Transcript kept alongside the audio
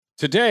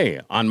Today,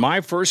 on my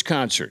first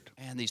concert.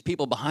 And these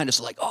people behind us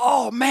are like,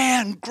 oh,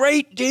 man,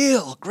 great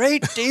deal.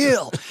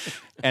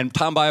 And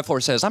Tom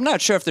Biofor says, I'm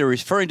not sure if they're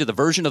referring to the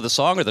version of the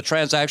song or the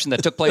transaction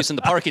that took place in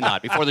the parking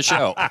lot before the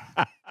show.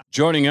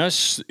 Joining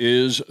us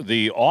is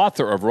the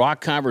author of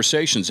Rock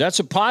Conversations. That's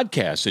a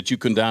podcast that you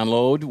can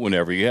download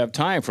whenever you have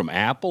time from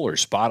Apple or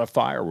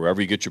Spotify or wherever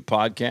you get your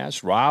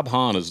podcasts. Rob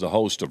Hahn is the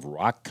host of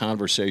Rock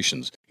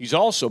Conversations. He's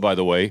also, by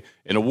the way,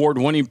 an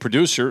award-winning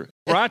producer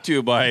brought to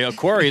you by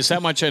Aquarius.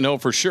 That much I know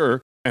for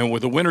sure. And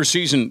with the winter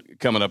season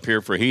coming up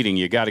here for heating,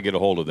 you got to get a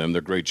hold of them.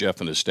 They're great,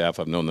 Jeff and his staff.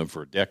 I've known them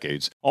for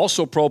decades.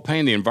 Also,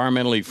 Propane, the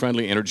environmentally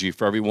friendly energy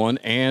for everyone.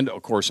 And,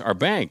 of course, our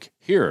bank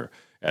here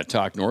at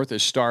Talk North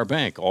is Star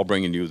Bank, all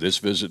bringing you this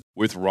visit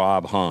with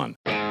Rob Hahn.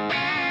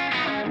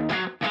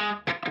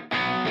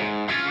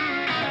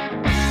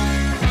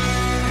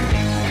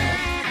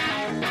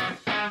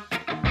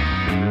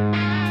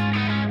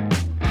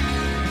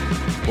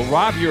 Well,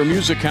 Rob, you're a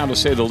music hound to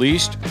say the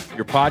least.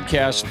 Your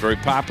podcast is very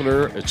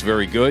popular. It's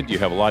very good. You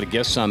have a lot of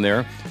guests on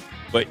there.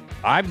 But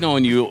I've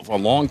known you for a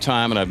long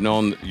time, and I've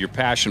known your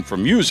passion for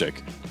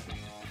music.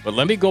 But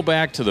let me go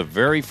back to the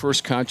very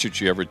first concert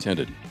you ever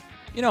attended.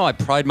 You know, I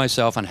pride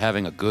myself on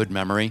having a good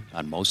memory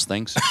on most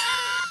things.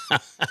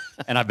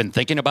 And I've been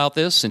thinking about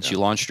this since you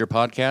launched your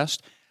podcast.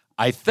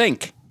 I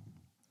think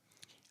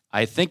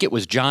it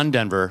was John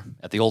Denver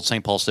at the old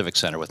St. Paul Civic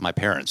Center with my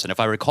parents. And if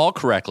I recall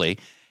correctly,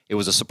 it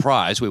was a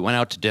surprise. We went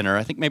out to dinner,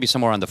 I think maybe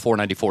somewhere on the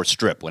 494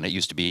 Strip when it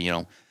used to be,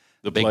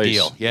 the big place.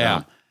 deal.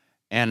 Yeah.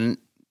 And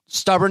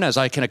stubborn as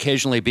I can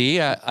occasionally be,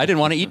 I didn't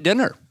want to eat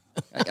dinner.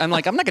 I'm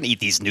like, I'm not going to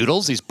eat these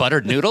noodles, these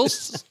buttered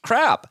noodles.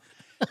 Crap.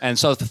 And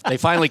so they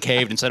finally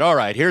caved and said, all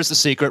right, here's the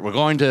secret. We're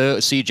going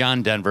to see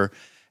John Denver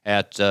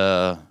at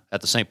the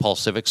St. Paul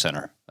Civic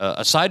Center.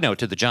 A side note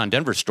to the John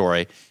Denver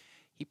story,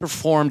 he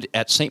performed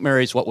at St.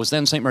 Mary's, what was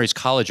then St. Mary's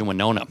College in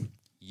Winona,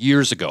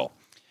 years ago.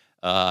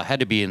 Had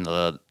to be in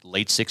the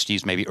late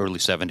 60s, maybe early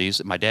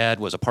 70s. My dad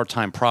was a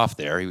part-time prof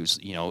there. He was,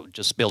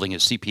 just building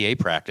his CPA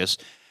practice.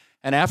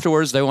 And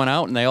afterwards, they went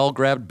out and they all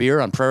grabbed beer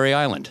on Prairie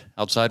Island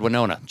outside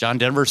Winona. John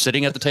Denver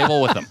sitting at the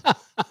table with them.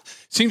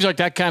 Seems like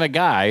that kind of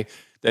guy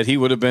that he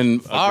would have been...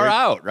 Far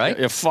out, right?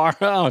 Yeah, far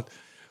out.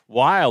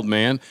 Wild,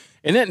 man.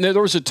 And then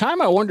there was a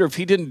time I wonder if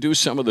he didn't do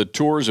some of the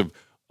tours of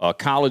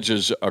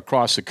colleges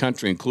across the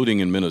country, including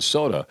in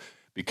Minnesota,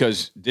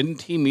 because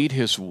didn't he meet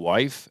his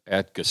wife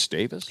at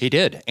Gustavus? He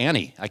did,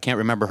 Annie. I can't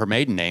remember her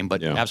maiden name,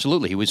 but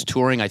absolutely. He was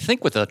touring, I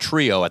think, with a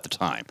trio at the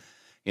time.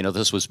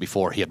 This was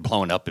before he had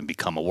blown up and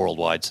become a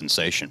worldwide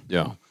sensation.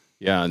 Yeah.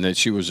 Yeah, and then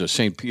she was a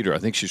St. Peter. I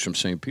think she's from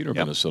St. Peter,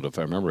 Minnesota, if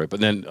I remember right. But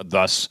then,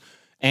 thus,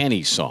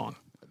 Annie's song.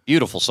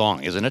 Beautiful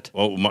song, isn't it?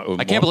 Well,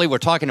 I can't believe we're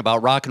talking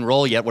about rock and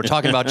roll yet. We're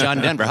talking about John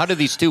Denver. How did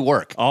these two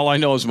work? All I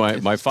know is my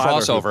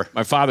father, crossover.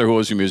 My father, who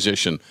was a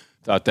musician,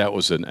 thought that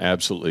was an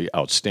absolutely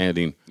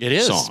outstanding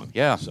song.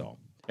 Yeah. So,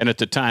 and at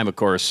the time, of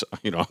course,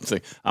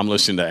 I'm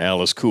listening to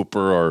Alice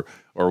Cooper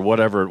or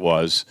whatever it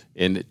was,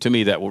 and to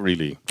me, that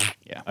really,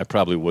 I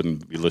probably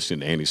wouldn't be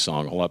listening to Annie's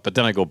song a whole lot. But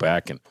then I go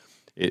back, and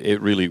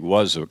it really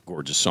was a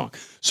gorgeous song.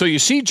 So you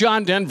see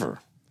John Denver.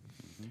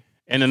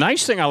 And the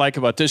nice thing I like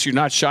about this, you're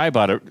not shy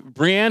about it.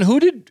 Brianne,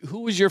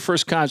 who was your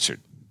first concert?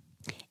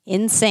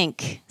 In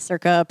Sync,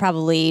 circa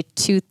probably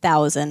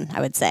 2000,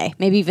 I would say.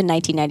 Maybe even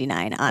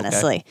 1999,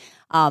 honestly.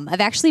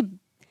 Okay.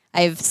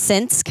 I've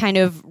since kind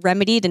of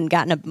remedied and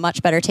gotten a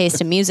much better taste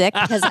in music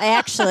because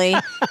I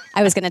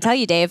was going to tell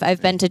you, Dave,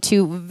 I've been to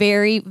two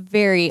very,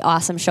 very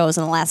awesome shows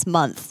in the last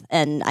month,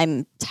 and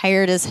I'm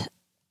tired as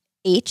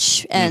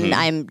H, and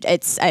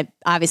I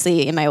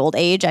obviously in my old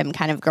age, I'm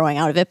kind of growing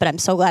out of it, but I'm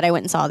so glad I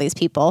went and saw these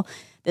people.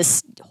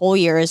 This whole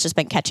year has just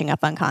been catching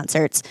up on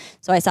concerts.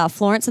 So I saw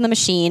Florence and the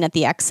Machine at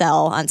the XL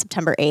on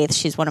September 8th.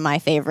 She's one of my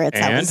favorites.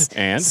 That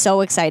was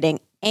so exciting.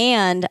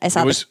 And I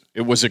saw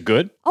was it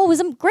good? Oh, it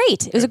was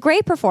great. It was a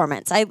great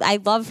performance. I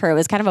love her. It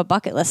was kind of a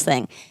bucket list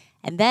thing.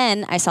 And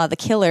then I saw the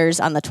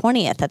Killers on the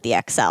 20th at the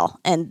XL,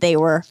 and they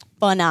were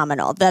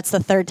phenomenal. That's the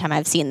third time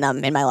I've seen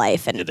them in my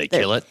life. And did they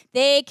kill it?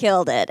 They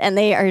killed it. And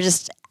they are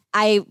just,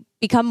 I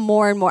become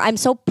more and more, I'm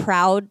so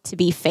proud to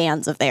be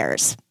fans of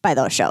theirs by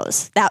those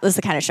shows. That was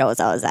the kind of shows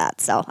I was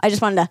at. So I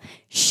just wanted to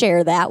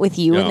share that with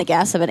you and the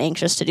guests. I've been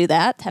anxious to do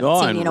that. Haven't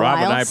seen you in a Rob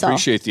while. And I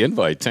appreciate the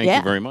invite. Thank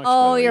you very much.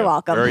 Oh, you're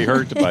welcome. Very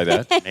hurt by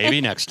that.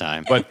 Maybe next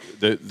time. But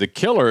the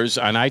Killers,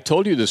 and I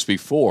told you this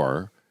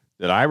before,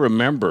 that I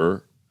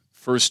remember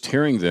first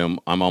hearing them,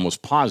 I'm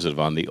almost positive,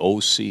 on the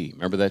OC.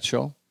 Remember that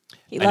show?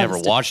 I never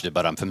watched it,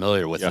 but I'm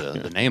familiar with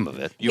the name of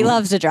it. He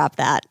loves to drop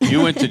that.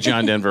 You went to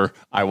John Denver.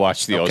 I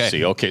watched the OC.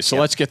 Okay, so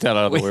let's get that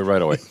out of the way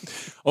right away.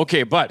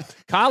 Okay, but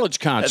college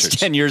concerts. That's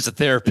 10 years of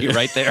therapy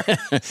right there.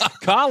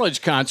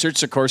 College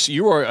concerts, of course,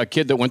 you were a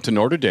kid that went to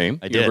Notre Dame,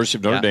 University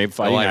of Notre Dame,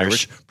 Fighting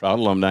Irish, proud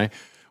alumni.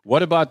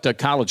 What about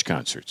college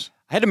concerts?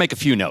 I had to make a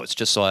few notes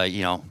just so I,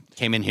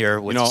 came in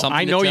here with something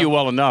I know you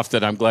well enough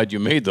that I'm glad you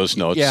made those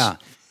notes. Yeah.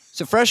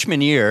 So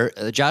freshman year,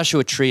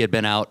 Joshua Tree had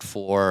been out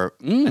for,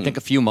 I think,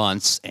 a few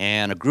months,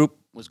 and a group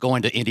was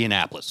going to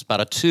Indianapolis, about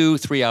a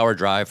 2-3 hour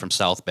drive from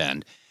South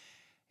Bend.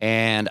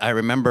 And I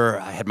remember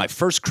I had my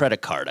first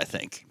credit card, I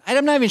think.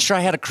 I'm not even sure I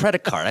had a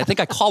credit card. I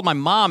think I called my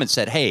mom and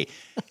said, hey,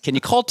 can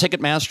you call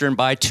Ticketmaster and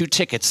buy 2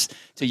 tickets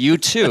to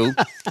U2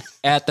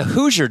 at the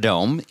Hoosier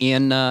Dome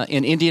in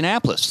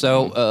Indianapolis?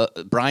 So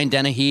Brian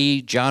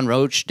Dennehy, John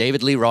Roach,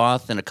 David Lee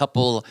Roth, and a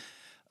couple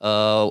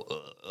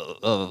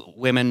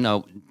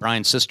women,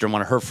 Brian's sister and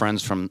one of her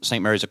friends from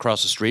St. Mary's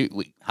across the street,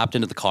 we hopped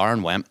into the car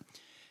and went.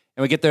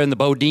 And we get there and the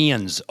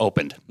Bodeians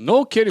opened.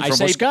 No kidding, from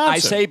Wisconsin. I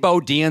say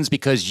Bodeians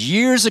because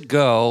years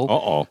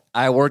ago,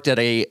 I worked at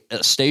a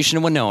station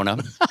in Winona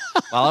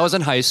while I was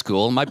in high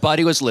school. My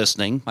buddy was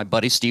listening, my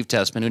buddy Steve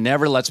Tessman, who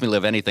never lets me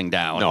live anything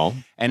down. No.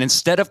 And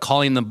instead of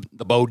calling them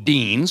the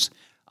Bodines,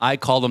 I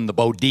call them the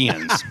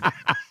Bodeians.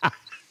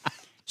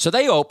 So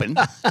they opened.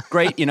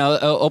 Great,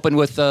 opened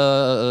with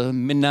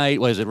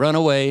Midnight, what is it,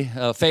 Runaway,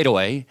 Fade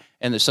Away.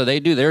 And so they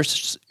do their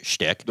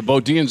shtick. The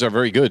Bodeians are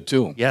very good,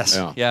 too. Yes,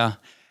 yeah.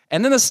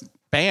 And then this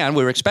band,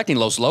 we were expecting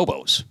Los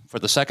Lobos for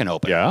the second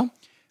open. Yeah.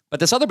 But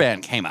this other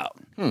band came out,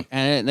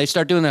 and they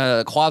start doing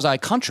a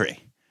quasi-country.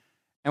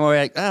 And we're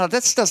like, oh,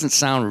 this doesn't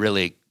sound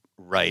really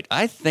right.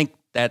 I think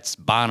that's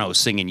Bono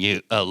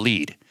singing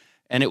lead.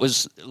 And it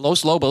was,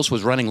 Los Lobos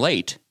was running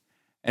late.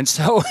 And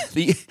so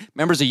the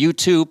members of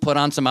U2 put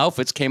on some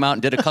outfits, came out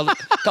and did a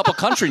couple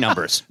country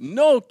numbers.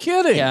 No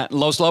kidding. Yeah,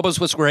 Los Lobos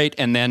was great.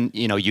 And then,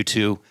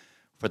 U2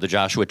 for the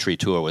Joshua Tree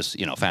Tour was,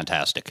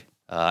 fantastic.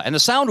 And the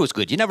sound was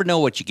good. You never know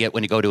what you get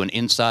when you go to an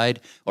inside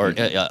or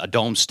a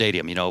dome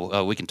stadium.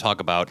 We can talk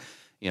about,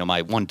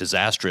 my one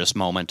disastrous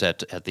moment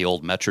at the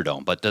old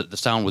Metrodome, but the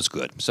sound was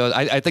good. So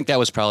I think that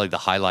was probably the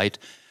highlight.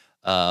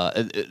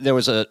 There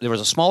was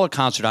a smaller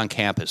concert on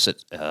campus at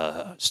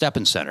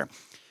Steppen Center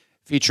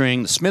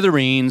featuring the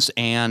Smithereens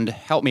and,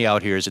 help me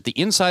out here, is it the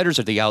Insiders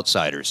or the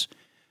Outsiders?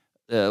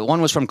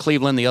 One was from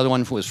Cleveland, the other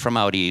one was from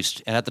out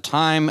east. And at the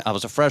time, I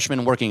was a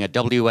freshman working at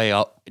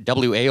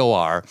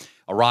WAOR,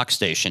 a rock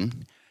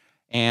station.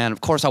 And,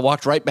 of course, I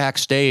walked right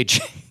backstage,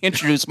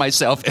 introduced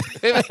myself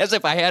as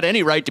if I had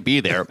any right to be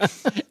there.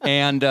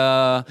 And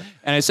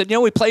I said,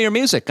 we play your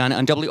music on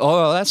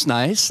Oh, that's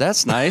nice.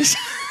 That's nice.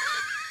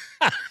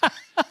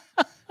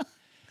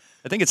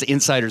 I think it's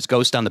Insiders'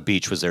 Ghost on the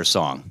Beach was their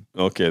song.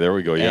 Okay, there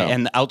we go, yeah.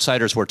 And the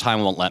Outsiders were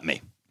Time Won't Let Me.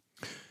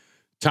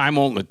 Time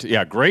Won't Let...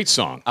 Yeah, great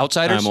song.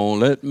 Outsiders? Time Won't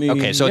Let Me...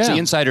 Okay, so it's the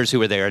Insiders who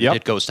were there and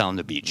did Ghost on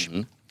the Beach.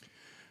 Mm-hmm.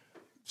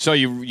 So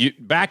you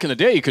back in the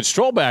day, you could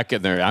stroll back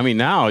in there. I mean,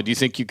 now, do you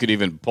think you could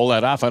even pull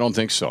that off? I don't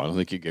think so. I don't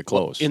think you get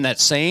close. Well, in that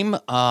same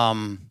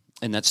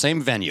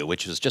venue,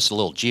 which was just a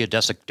little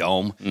geodesic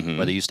dome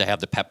where they used to have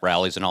the pep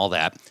rallies and all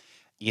that,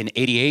 in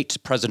 '88,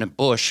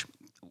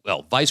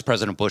 Vice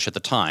President Bush at the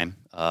time,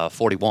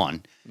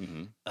 41,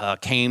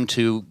 came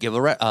to give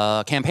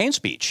a campaign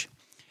speech.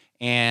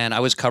 And I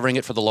was covering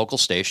it for the local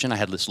station. I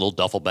had this little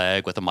duffel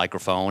bag with a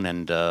microphone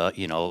and, a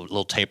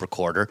little tape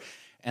recorder.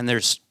 And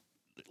there's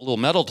a little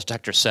metal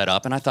detector set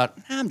up. And I thought,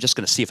 I'm just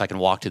going to see if I can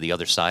walk to the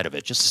other side of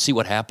it just to see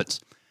what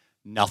happens.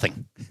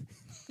 Nothing.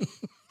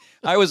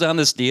 I was on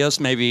this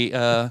dais maybe,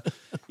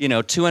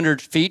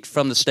 200 feet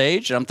from the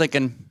stage. And I'm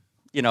thinking,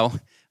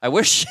 I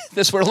wish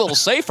this were a little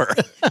safer.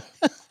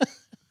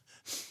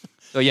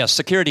 So, yes,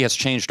 security has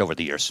changed over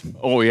the years.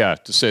 Oh, yeah,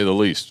 to say the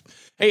least.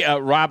 Hey,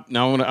 Rob,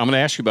 now I'm going to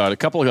ask you about a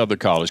couple of other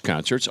college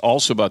concerts,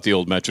 also about the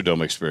old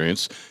Metrodome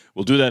experience.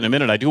 We'll do that in a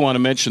minute. I do want to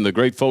mention the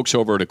great folks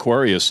over at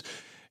Aquarius.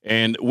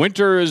 And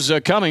winter is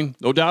coming,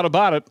 no doubt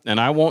about it. And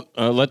I won't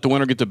let the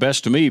winter get the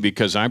best of me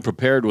because I'm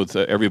prepared with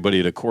everybody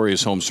at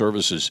Aquarius Home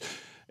Services.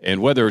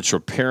 And whether it's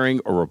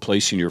repairing or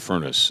replacing your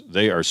furnace,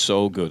 they are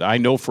so good. I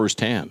know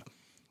firsthand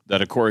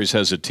that Aquarius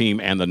has a team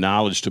and the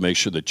knowledge to make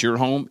sure that your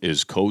home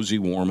is cozy,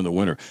 warm in the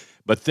winter.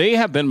 But they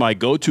have been my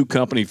go-to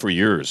company for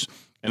years.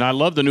 And I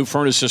love the new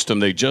furnace system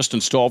they just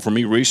installed for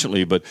me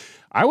recently, but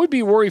I would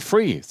be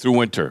worry-free through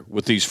winter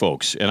with these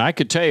folks. And I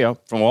could tell you,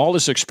 from all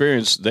this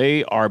experience,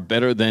 they are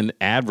better than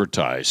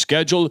advertised.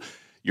 Schedule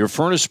your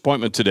furnace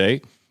appointment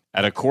today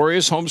at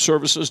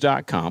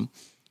AquariusHomeservices.com.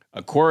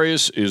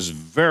 Aquarius is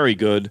very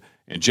good,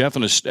 and Jeff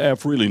and his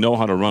staff really know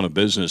how to run a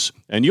business.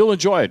 And you'll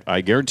enjoy it,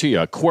 I guarantee you.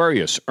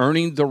 Aquarius,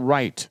 earning the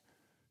right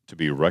to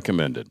be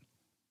recommended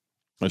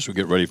as we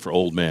get ready for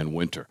Old Man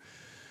Winter.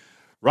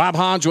 Rob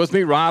Hahn's with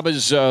me. Rob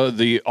is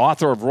the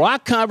author of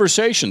Rock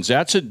Conversations.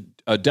 That's a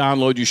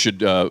download you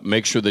should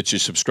make sure that you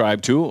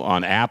subscribe to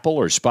on Apple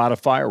or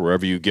Spotify or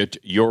wherever you get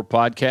your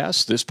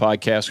podcasts. This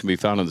podcast can be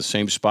found in the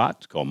same spot.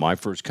 It's called My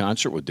First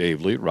Concert with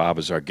Dave Lee. Rob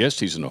is our guest.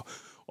 He's an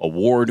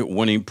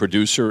award-winning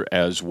producer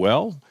as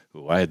well,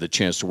 who I had the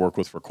chance to work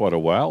with for quite a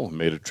while.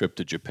 Made a trip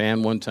to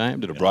Japan one time,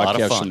 did a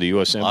broadcast from the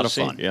U.S. Embassy.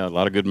 A lot of fun. Yeah, a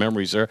lot of good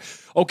memories there.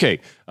 Okay,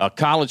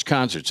 college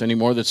concerts. Any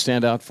more that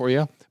stand out for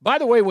you? By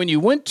the way, when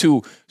you went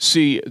to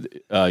see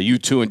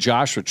U2 and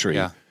Joshua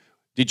Tree,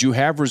 did you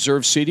have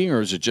reserved seating, or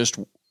is it just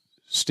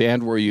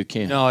stand where you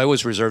can? No, it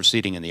was reserved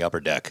seating in the upper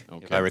deck.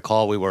 Okay. If I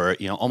recall, we were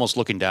almost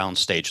looking down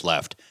stage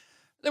left.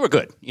 They were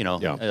good,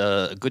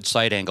 good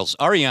side angles.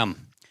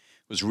 REM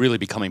was really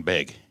becoming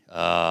big,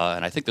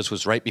 and I think this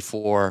was right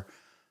before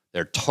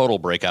their total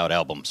breakout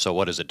album. So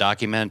what is it,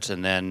 Document,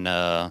 and then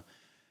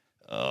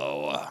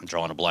I'm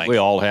drawing a blank. We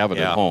all have it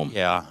at home.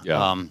 Yeah.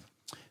 Yeah.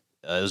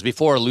 It was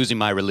before Losing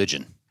My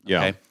Religion.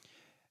 Okay? Yeah.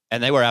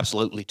 And they were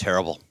absolutely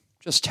terrible.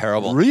 Just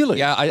terrible. Really?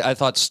 Yeah, I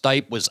thought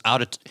Stipe was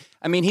out of...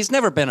 I mean, he's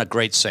never been a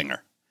great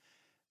singer.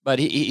 But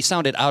he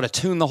sounded out of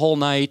tune the whole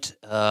night.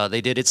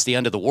 They did It's the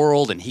End of the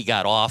World, and he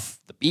got off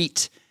the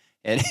beat.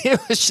 And it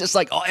was just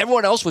like,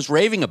 everyone else was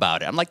raving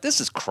about it. I'm like,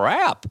 this is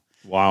crap.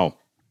 Wow.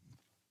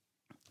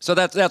 So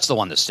that's the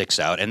one that sticks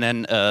out. And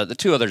then the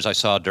two others I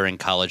saw during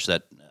college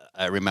that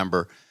I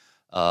remember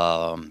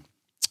are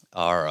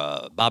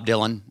Bob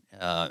Dylan.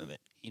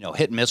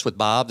 Hit and miss with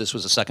Bob. This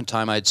was the second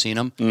time I'd seen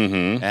him,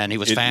 and he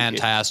was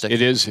fantastic.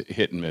 It is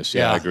hit and miss.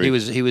 Yeah, I agree.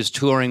 He was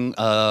touring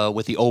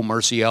with the Oh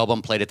Mercy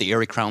album, played at the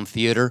Erie Crown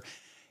Theater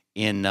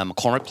in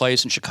McCormick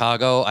Place in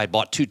Chicago. I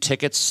bought 2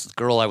 tickets. The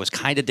girl I was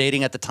kind of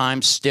dating at the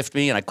time stiffed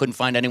me, and I couldn't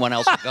find anyone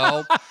else to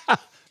go.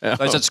 So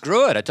I said,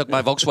 screw it. I took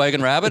my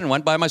Volkswagen Rabbit and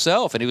went by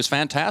myself, and he was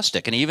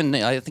fantastic. And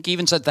I think he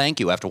even said thank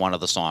you after one of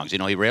the songs.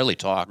 He rarely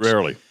talks.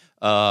 Rarely.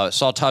 Saw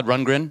Todd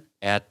Rundgren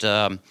at...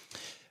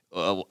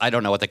 I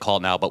don't know what they call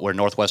it now, but where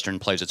Northwestern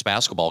plays its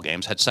basketball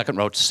games, had second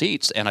row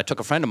seats, and I took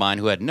a friend of mine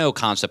who had no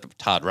concept of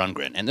Todd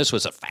Rundgren, and this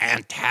was a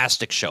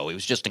fantastic show. He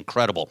was just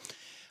incredible,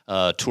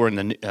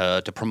 touring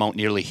to promote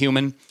Nearly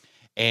Human,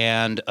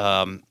 and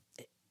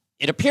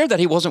it appeared that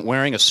he wasn't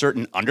wearing a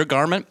certain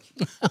undergarment,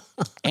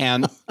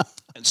 and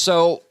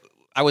so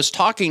I was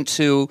talking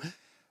to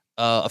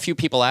a few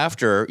people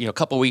after, a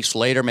couple weeks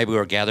later, maybe we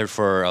were gathered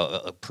for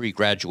a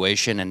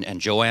pre-graduation, and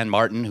Joanne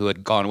Martin, who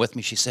had gone with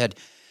me, she said,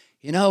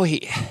 he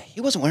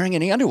wasn't wearing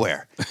any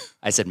underwear.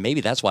 I said,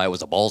 maybe that's why it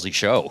was a ballsy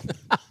show.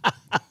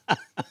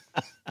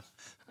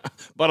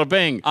 Bada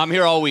bing. I'm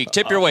here all week.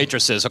 Tip your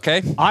waitresses,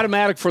 okay?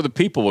 Automatic for the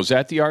People. Was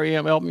that the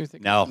REM album you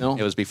think? No,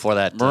 it was before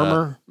that.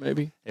 Murmur,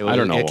 maybe? I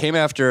don't know. It came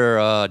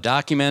after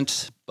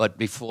Document, but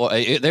before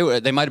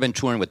they might have been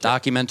touring with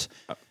Document.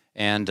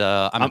 And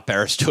I'm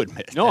embarrassed to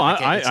admit it. No,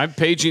 I'm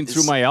paging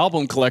through my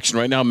album collection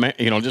right now,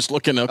 just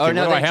looking, okay, what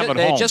do I have at home?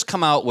 They just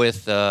come out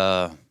with...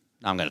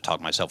 I'm going to talk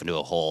myself into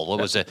a hole.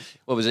 What was it?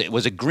 It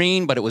was a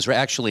green, but it was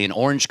actually an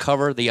orange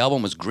cover. The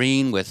album was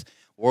green with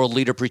World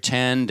Leader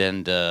Pretend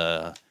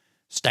and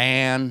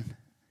Stan.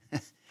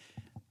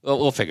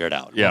 We'll figure it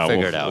out. Yeah, we'll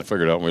figure it out. We'll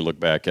figure it out when we look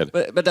back at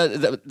it. But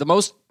the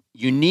most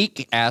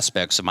unique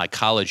aspects of my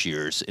college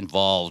years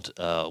involved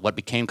what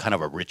became kind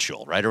of a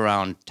ritual. Right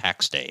around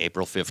tax day,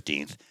 April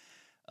 15th,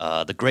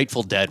 the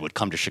Grateful Dead would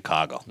come to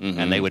Chicago,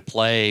 and they would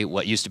play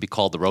what used to be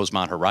called the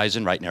Rosemont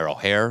Horizon right near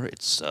O'Hare.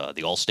 It's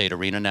the Allstate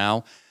Arena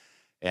now.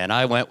 And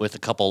I went with a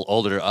couple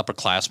older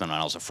upperclassmen when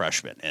I was a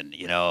freshman. And,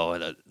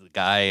 the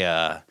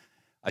guy,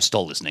 I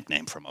stole his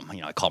nickname from him.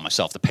 I called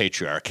myself the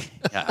Patriarch.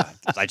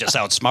 'Cause I just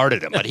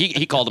outsmarted him. But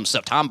he called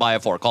himself, Tom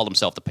Biafor called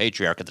himself the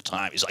Patriarch at the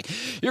time. He's like,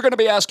 you're going to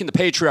be asking the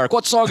Patriarch,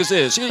 what song is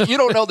this? You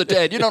don't know the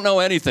Dead. You don't know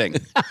anything.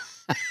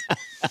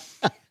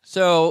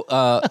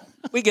 So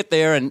we get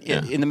there, and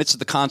in the midst of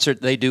the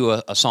concert, they do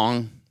a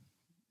song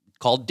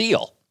called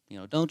Deal.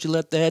 Don't you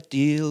let that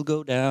deal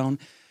go down.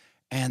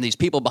 And these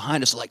people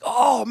behind us are like,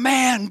 oh,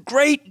 man,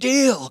 great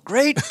deal,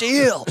 great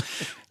deal.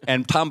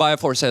 And Tom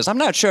Biafor says, I'm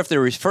not sure if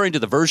they're referring to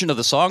the version of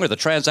the song or the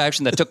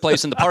transaction that took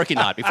place in the parking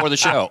lot before the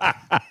show.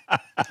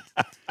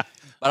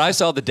 But I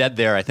saw the Dead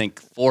there, I think,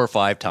 4 or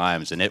 5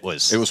 times, and it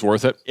was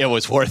worth it? It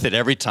was worth it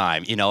every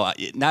time.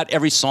 Not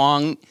every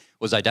song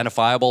was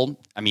identifiable.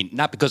 I mean,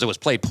 not because it was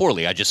played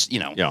poorly. I just,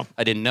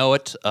 I didn't know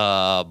it,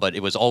 but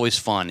it was always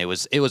fun. It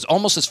was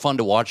almost as fun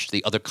to watch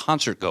the other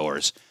concert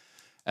goers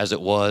as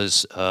it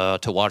was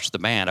to watch the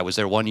band. I was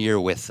there one year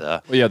with...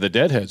 the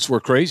Deadheads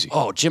were crazy.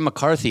 Oh, Jim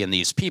McCarthy and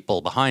these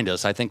people behind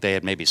us, I think they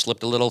had maybe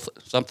slipped a little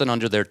something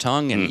under their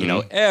tongue,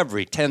 and,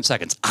 every 10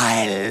 seconds,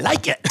 I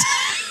like it.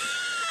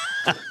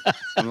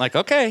 I'm like,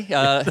 okay.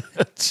 Yeah.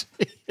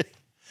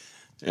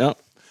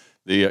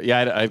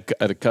 I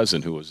had a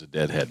cousin who was a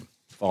Deadhead.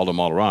 Followed them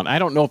all around. I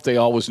don't know if they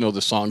always know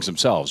the songs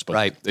themselves,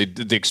 but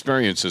the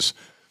experience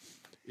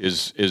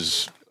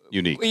is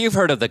unique. Well, you've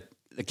heard of the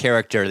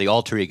character, the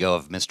alter ego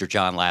of Mr.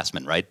 John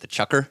Lastman, right? The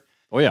Chucker?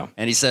 Oh, yeah.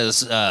 And he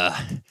says,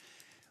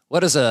 what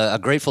does a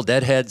Grateful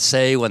Deadhead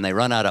say when they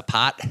run out of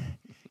pot?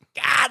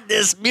 God,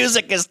 this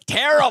music is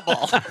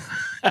terrible.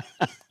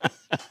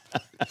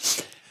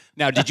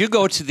 Now, did you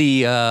go to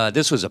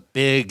this was a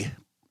big,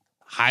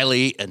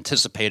 highly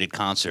anticipated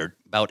concert,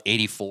 about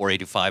 84,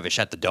 85-ish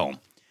at the Dome.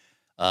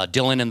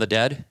 Dylan and the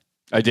Dead?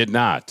 I did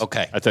not.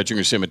 Okay. I thought you were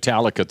going to say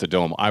Metallica at the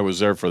Dome. I was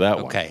there for that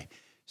one. Okay.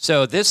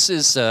 So this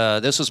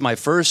was my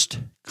first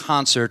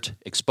concert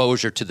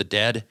exposure to the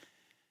Dead,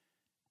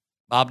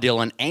 Bob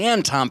Dylan,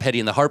 and Tom Petty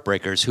and the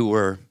Heartbreakers, who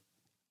were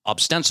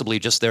ostensibly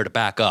just there to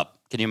back up.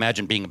 Can you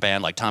imagine being a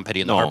band like Tom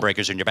Petty and the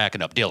Heartbreakers and you're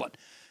backing up Dylan?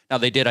 Now,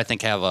 they did, I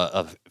think, have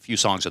a few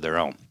songs of their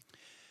own.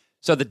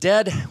 So the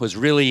Dead was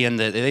really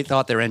they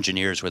thought their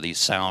engineers were these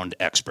sound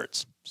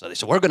experts. So they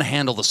said, we're going to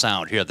handle the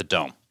sound here at the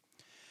Dome.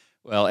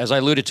 Well, as I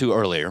alluded to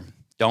earlier,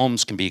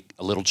 domes can be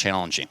a little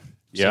challenging.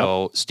 Yep.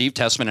 So Steve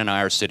Tessman and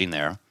I are sitting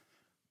there.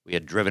 We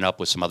had driven up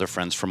with some other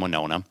friends from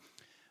Winona.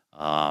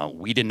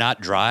 We did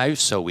not drive,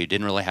 so we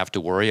didn't really have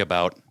to worry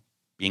about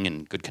being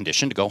in good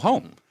condition to go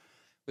home.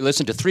 We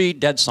listened to 3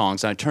 Dead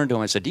songs, and I turned to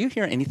him. I said, "Do you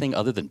hear anything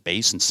other than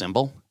bass and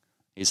cymbal?"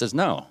 He says,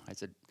 "No." I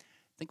said,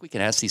 "I think we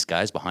can ask these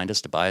guys behind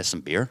us to buy us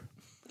some beer."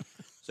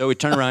 So we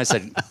turned around and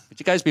said, "Would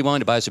you guys be willing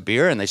to buy us a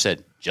beer?" And they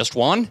said, "Just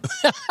one?"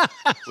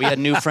 We had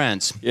new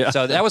friends. Yeah.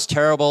 So that was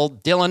terrible.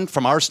 Dylan,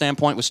 from our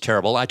standpoint, was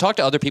terrible. I talked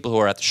to other people who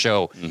were at the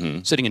show,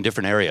 sitting in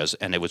different areas,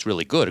 and it was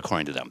really good,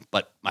 according to them.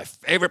 But my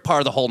favorite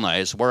part of the whole night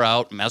is we're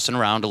out messing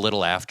around a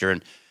little after,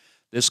 and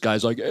this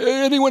guy's like,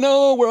 "Hey, anyone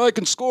know where I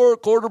can score a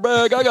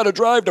quarterback? I got to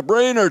drive to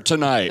Brainerd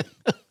tonight."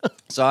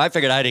 So I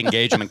figured I'd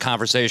engage him in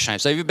conversation. I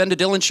said, "Have you been to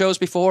Dylan shows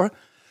before?"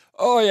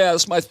 "Oh, yeah,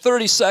 it's my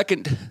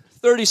 30-second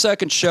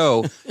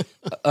show.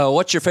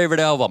 What's your favorite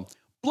album?"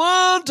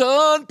 "Blunt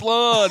on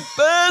Blunt,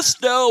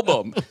 best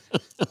album."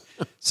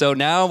 So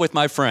now with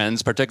my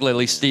friends,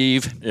 particularly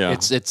Steve,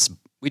 it's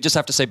we just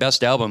have to say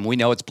best album. We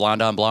know it's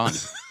Blonde on Blonde,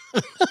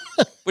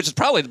 which is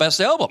probably the best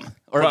album.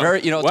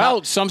 Or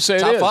some say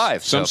top it is.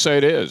 5. Some say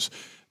it is.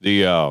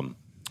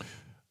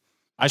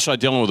 I saw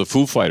Dylan with the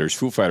Foo Fighters.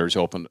 Foo Fighters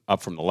opened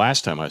up from the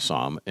last time I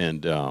saw him,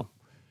 and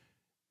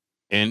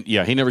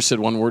yeah, he never said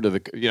one word to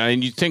the.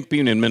 And you think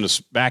being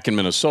back in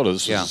Minnesota,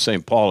 this was in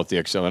St. Paul at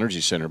the XL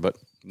Energy Center, but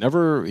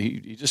never.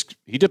 He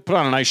did put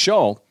on a nice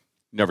show.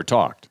 Never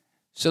talked.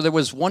 So there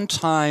was one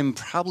time,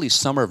 probably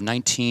summer of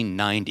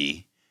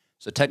 1990.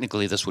 So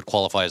technically, this would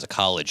qualify as a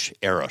college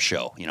era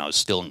show. I was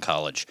still in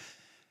college.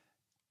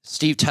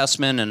 Steve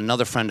Tessman and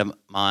another friend of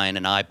mine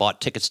and I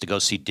bought tickets to go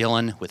see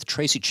Dylan with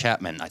Tracy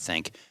Chapman, I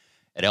think,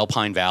 at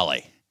Alpine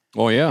Valley.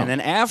 Oh, yeah. And then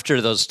after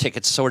those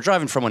tickets, so we're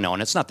driving from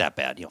Winona. It's not that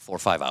bad, 4 or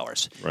 5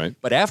 hours. Right.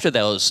 But after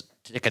those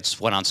tickets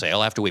went on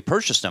sale, after we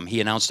purchased them,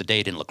 he announced a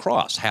date in La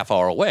Crosse, half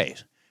hour away.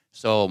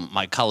 So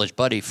my college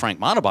buddy, Frank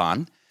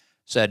Montalban,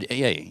 said,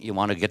 "Hey, you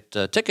want to get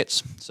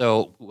tickets?"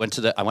 So I went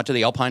to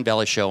the Alpine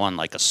Valley show on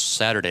like a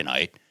Saturday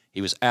night.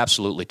 He was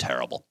absolutely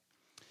terrible.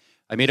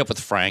 I meet up with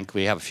Frank.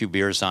 We have a few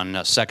beers on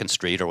 2nd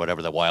Street or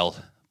whatever the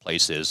wild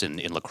place is in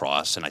La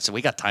Crosse. And I said,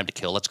 "We got time to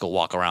kill. Let's go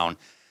walk around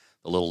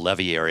the little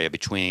levee area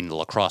between the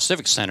La Crosse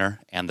Civic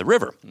Center and the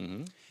river."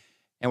 Mm-hmm.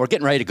 And we're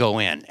getting ready to go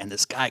in. And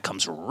this guy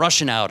comes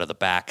rushing out of the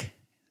back,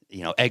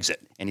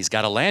 exit. And he's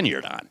got a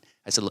lanyard on.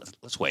 I said,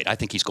 "Let's wait. I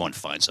think he's going to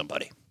find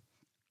somebody."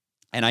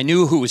 And I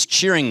knew who was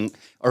cheering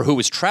or who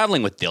was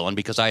traveling with Dylan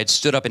because I had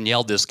stood up and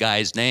yelled this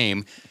guy's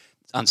name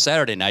on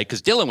Saturday night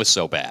because Dylan was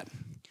so bad.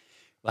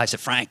 I said,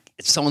 "Frank,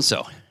 it's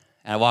so-and-so."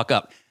 And I walk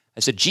up. I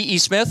said, "G.E.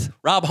 Smith,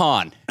 Rob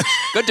Hahn.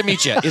 Good to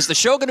meet you. Is the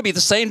show going to be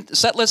the same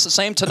set list, the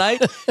same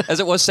tonight as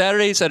it was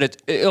Saturday?" He said,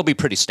 it'll be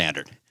pretty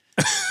standard.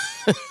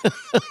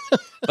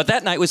 But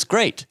that night was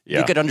great. Yeah.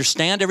 You could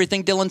understand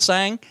everything Dylan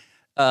sang.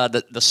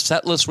 The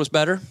set list was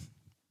better.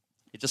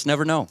 You just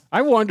never know.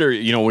 I wonder,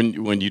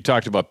 when you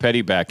talked about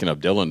Petty backing up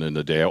Dylan in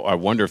the day, I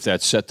wonder if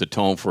that set the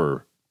tone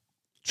for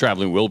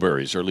Traveling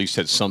Wilburys, or at least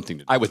had something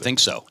to do I would think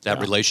so. That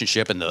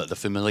relationship and the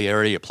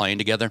familiarity of playing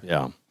together.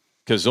 Yeah.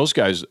 Because those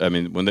guys,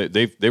 when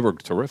they were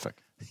terrific.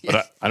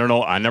 But I don't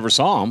know. I never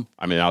saw them.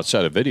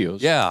 Outside of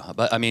videos. Yeah.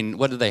 But,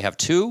 what did they have?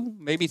 2,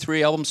 maybe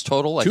 3 albums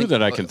total? I think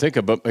I can think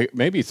of, but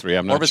maybe 3.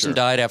 I'm not sure. Orbison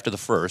died after the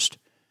first.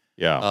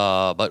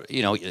 Yeah. But,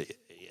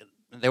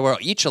 they were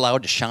each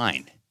allowed to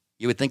shine.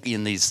 You would think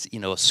in these,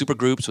 super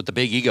groups with the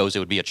big egos, it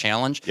would be a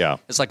challenge. Yeah.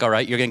 It's like, all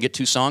right, you're going to get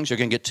 2 songs, you're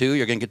going to get 2,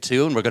 you're going to get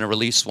 2, and we're going to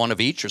release one of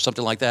each or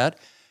something like that.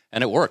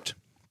 And it worked.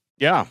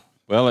 Yeah.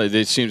 Well,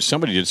 it seems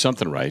somebody did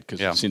something right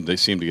because they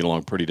seem to get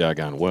along pretty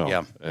doggone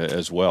well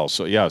as well.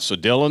 So, so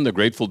Dylan, the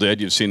Grateful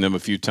Dead, you've seen them a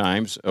few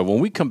times. When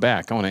we come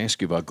back, I want to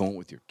ask you about going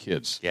with your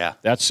kids. Yeah.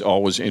 That's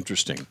always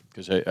interesting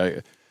because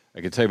I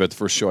can tell you about the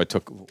first show I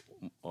took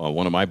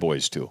one of my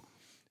boys to.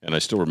 And I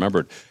still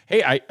remember it.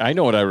 Hey, I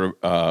know what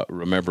I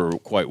remember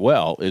quite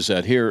well is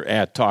that here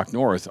at Talk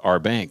North, our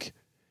bank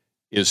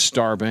is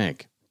Star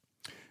Bank.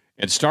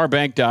 And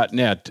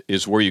starbank.net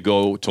is where you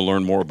go to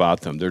learn more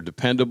about them. They're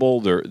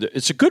dependable.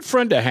 It's a good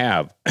friend to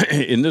have.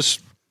 In this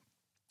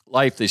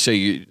life, they say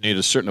you need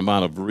a certain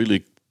amount of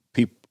really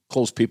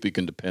close people you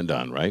can depend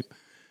on, right?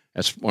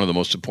 That's one of the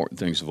most important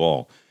things of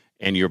all.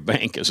 And your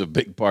bank is a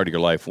big part of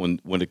your life. When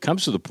it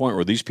comes to the point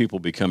where these people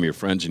become your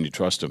friends and you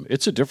trust them,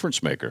 it's a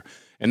difference maker.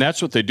 And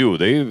that's what they do.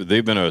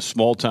 They've been a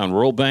small-town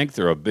rural bank.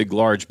 They're a big,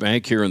 large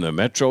bank here in the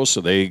metro,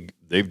 so they've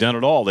done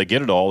it all. They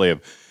get it all. They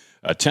have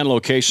 10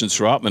 locations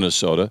throughout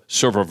Minnesota,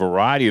 serve a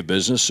variety of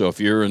business. So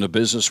if you're in the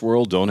business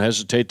world, don't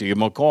hesitate to give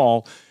them a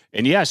call.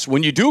 And yes,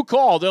 when you do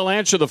call, they'll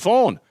answer the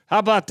phone. How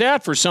about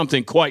that for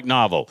something quite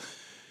novel?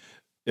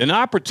 An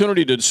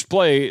opportunity to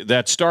display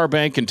that Star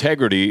Bank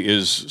integrity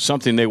is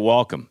something they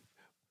welcome.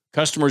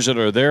 Customers that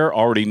are there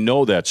already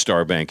know that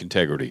Star Bank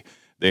integrity.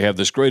 They have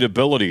this great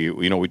ability,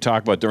 we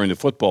talk about during the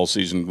football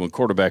season when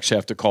quarterbacks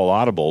have to call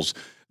audibles.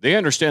 They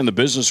understand the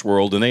business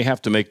world, and they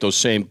have to make those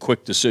same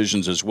quick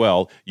decisions as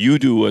well. You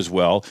do as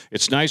well.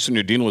 It's nice when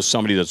you're dealing with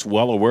somebody that's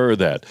well aware of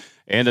that.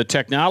 And the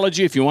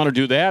technology, if you want to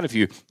do that, if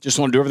you just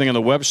want to do everything on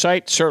the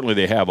website, certainly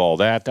they have all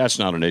that. That's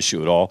not an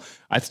issue at all.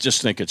 I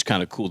just think it's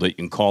kind of cool that you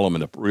can call them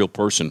and a real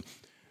person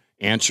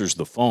answers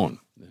the phone.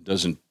 It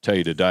doesn't tell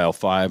you to dial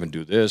 5 and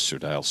do this or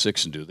dial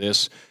 6 and do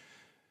this.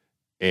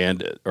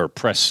 or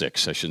press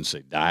 6. I shouldn't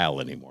say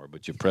dial anymore,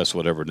 but you press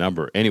whatever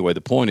number. Anyway,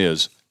 the point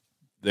is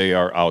they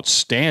are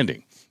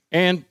outstanding.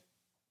 And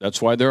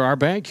that's why they're our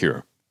bank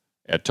here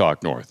at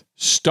Talk North.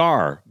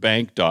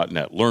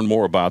 Starbank.net. Learn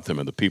more about them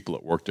and the people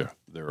that work there.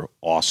 They're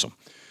awesome.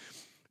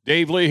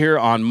 Dave Lee here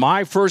on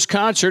My First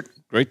Concert.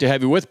 Great to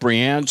have you with.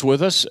 Brianne's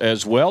with us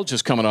as well,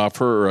 just coming off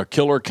her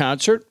killer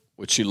concert,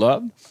 which she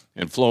loved,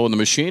 and Flow in the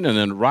Machine. And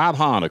then Rob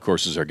Hahn, of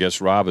course, is our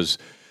guest. Rob is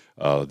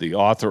the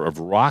author of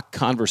Rock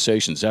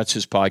Conversations. That's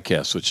his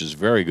podcast, which is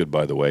very good,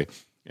 by the way.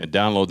 And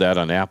download that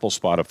on Apple,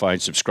 Spotify,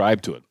 and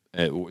subscribe to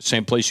it.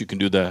 Same place you can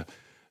do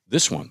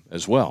this one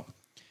as well.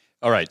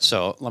 All right,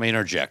 so let me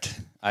interject.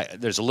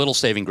 There's a little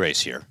saving grace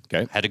here.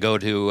 Okay. Had to go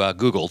to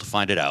Google to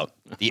find it out.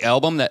 The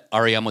album that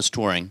REM was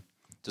touring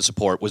to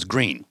support was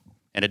green,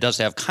 and it does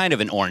have kind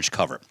of an orange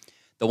cover.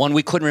 The one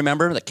we couldn't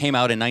remember that came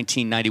out in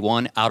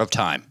 1991, Out of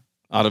Time.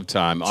 Out of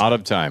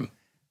time.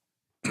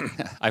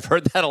 I've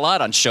heard that a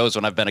lot on shows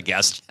when I've been a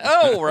guest.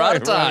 Oh, we're out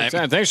of time.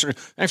 Thanks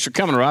for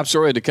coming, Rob.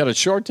 Sorry to cut it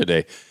short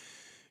today.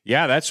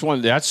 Yeah, that's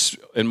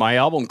in my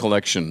album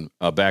collection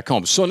back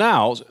home. So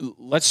now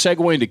let's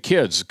segue into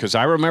kids, because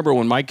I remember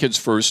when my kids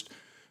first,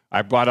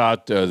 I brought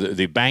out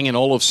the Bang &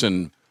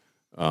 Olufsen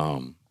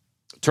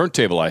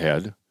turntable I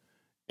had,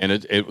 and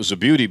it was a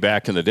beauty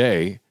back in the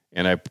day,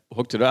 and I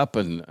hooked it up,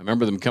 and I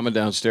remember them coming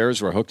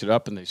downstairs where I hooked it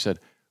up, and they said,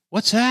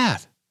 "What's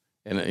that?"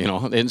 And, they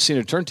hadn't seen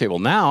a turntable.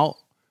 Now,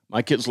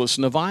 my kids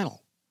listen to vinyl.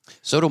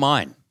 So do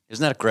mine.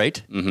 Isn't that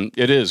great? Mm-hmm.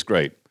 It is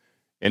great.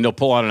 And they'll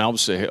pull out an album and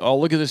say, hey, "Oh,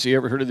 look at this. You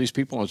ever heard of these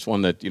people?" And it's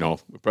one that,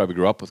 we probably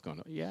grew up with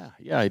going, yeah,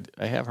 I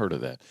have heard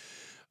of that.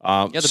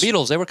 The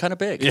Beatles, they were kind of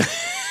big. Yeah.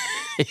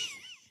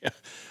 Yeah.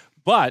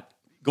 But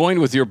going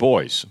with your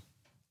boys.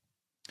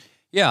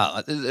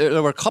 Yeah,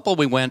 there were a couple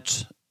we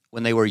went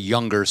when they were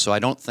younger, so I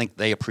don't think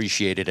they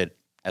appreciated it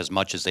as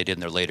much as they did in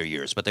their later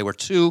years. But they were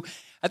two,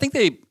 I think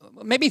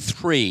maybe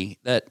three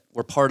that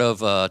were part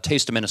of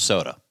Taste of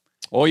Minnesota.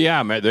 Oh,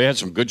 yeah, man, they had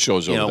some good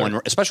shows over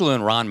there. Especially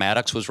when Ron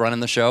Maddox was running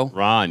the show.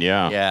 Ron,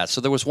 yeah. Yeah, so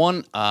there was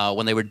one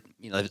when they were,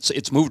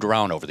 it's moved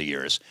around over the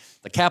years.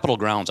 The Capitol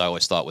Grounds I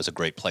always thought was a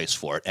great place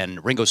for it,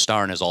 and Ringo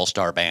Starr and his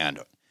all-star band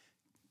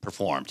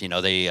performed.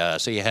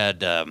 So you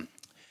had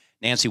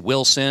Nancy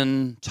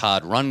Wilson,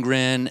 Todd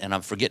Rundgren, and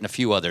I'm forgetting a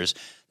few others.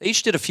 They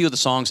each did a few of the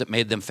songs that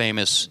made them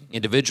famous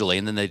individually,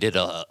 and then they did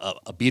a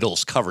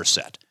Beatles cover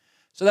set.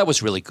 So that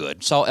was really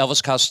good. Saw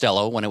Elvis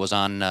Costello when it was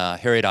on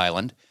Harriet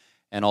Island,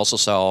 and also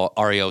saw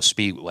REO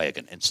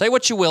Speedwagon. And say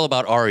what you will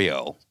about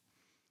REO,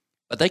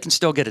 but they can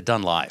still get it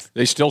done live.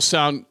 They still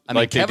sound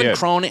like Kevin they did.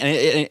 Cronin,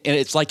 and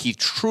it's like he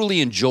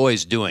truly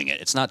enjoys doing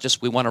it. It's not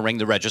just we want to ring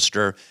the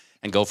register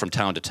and go from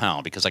town to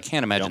town, because I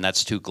can't imagine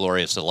that's too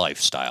glorious a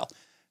lifestyle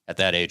at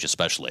that age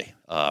especially.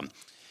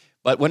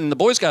 But when the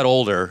boys got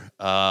older,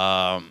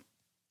 I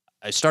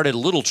started a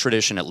little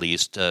tradition at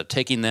least,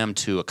 taking them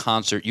to a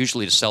concert,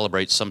 usually to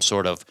celebrate some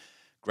sort of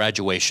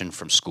graduation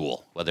from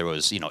school, whether it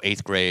was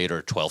 8th grade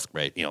or 12th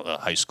grade,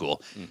 high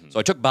school. Mm-hmm. So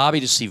I took Bobby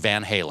to see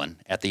Van Halen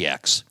at the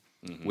X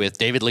with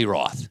David Lee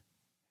Roth.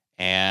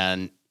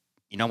 And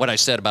you know what I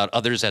said about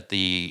others at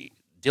the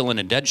Dylan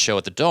and Dead show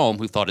at the Dome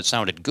who thought it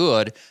sounded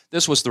good?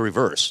 This was the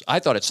reverse. I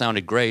thought it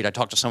sounded great. I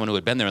talked to someone who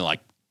had been there and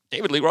like,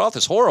 David Lee Roth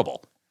is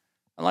horrible.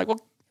 I'm like,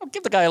 well,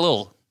 give the guy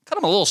cut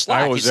him a little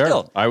slack.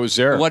 I was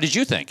there. What did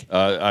you think?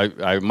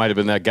 I might have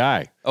been that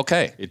guy.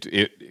 Okay.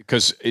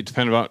 Because it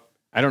depended on,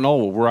 I don't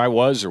know where I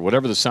was or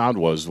whatever the sound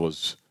was.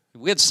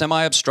 We had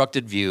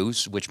semi-obstructed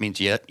views, which means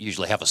you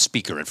usually have a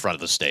speaker in front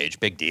of the stage,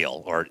 big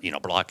deal, or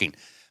blocking.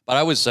 But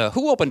I was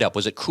who opened up?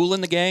 Was it Kool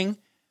and the Gang,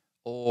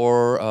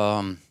 or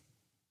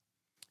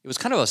it was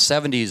kind of a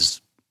 '70s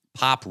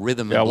pop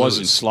rhythm? Yeah, and it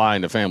wasn't Sly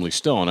and the Family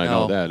Stone. I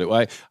know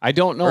that. I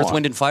don't know. Earth,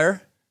 Wind and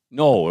Fire.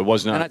 No, it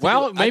was not.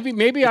 Well,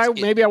 maybe I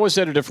was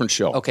at a different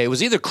show. Okay, it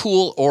was either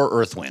Kool or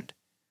Earth Wind.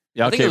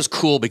 Yeah, I think it was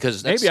Kool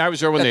because maybe I was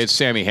there when they had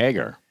Sammy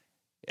Hagar.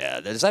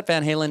 Yeah, does that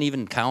Van Halen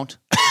even count?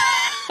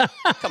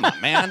 Come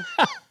on, man.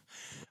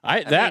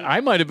 I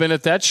might have been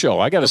at that show.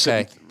 I got to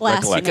say,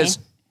 because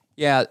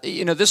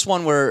this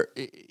one where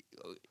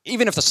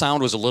even if the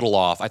sound was a little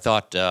off, I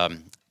thought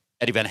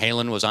Eddie Van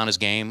Halen was on his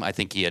game. I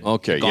think he had gone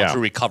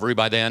through recovery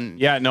by then.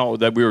 Yeah, no,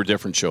 that we were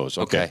different shows.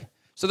 Okay.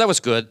 So that was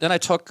good. Then I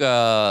took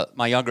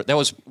my younger. That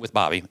was with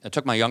Bobby. I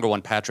took my younger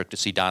one, Patrick, to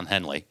see Don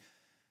Henley.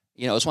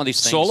 It was one of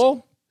these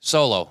things.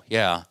 Solo,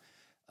 yeah.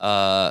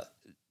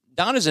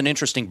 Don is an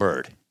interesting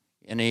bird,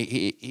 and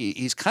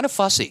he's kind of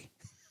fussy.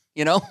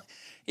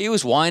 He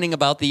was whining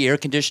about the air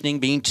conditioning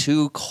being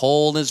too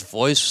cold, his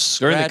voice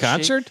scratchy. During the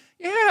concert?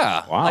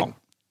 Yeah. Wow. Like,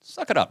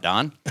 suck it up,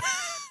 Don.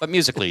 But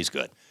musically, he's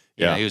good.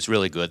 Yeah, he was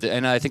really good.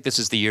 And I think this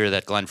is the year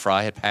that Glenn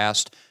Frey had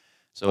passed.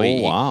 So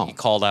he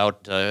called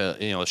out,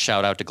 a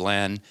shout out to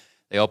Glenn.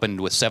 They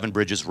opened with Seven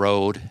Bridges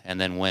Road and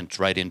then went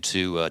right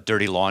into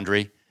Dirty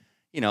Laundry.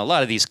 A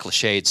lot of these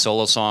cliched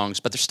solo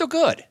songs, but they're still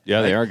good. Yeah,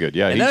 right? They are good.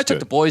 Yeah, and then I took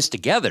the boys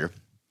together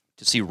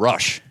to see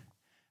Rush.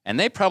 And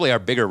they probably are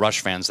bigger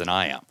Rush fans than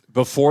I am.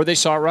 Before they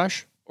saw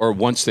Rush or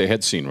once they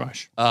had seen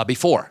Rush?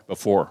 Before.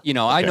 Before.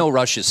 I know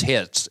Rush's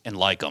hits and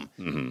like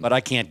them, but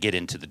I can't get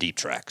into the deep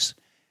tracks.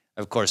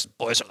 Of course,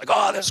 boys are like,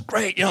 oh, this is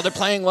great. You know, they're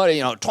playing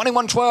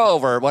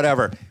 21-12 or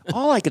whatever.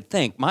 All I could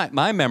think,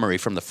 my memory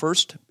from the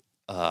first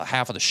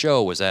half of the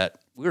show was that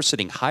we were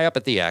sitting high up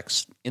at the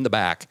X in the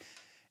back,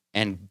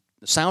 and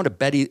the sound of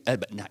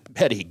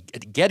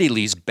Geddy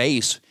Lee's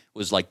bass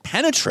was like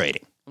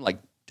penetrating. I'm like,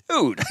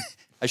 dude,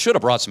 I should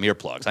have brought some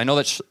earplugs. I know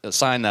that's a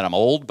sign that I'm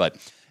old, but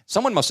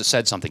someone must have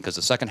said something because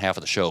the second half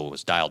of the show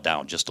was dialed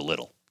down just a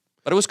little.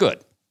 But it was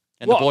good.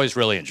 And the boys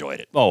really enjoyed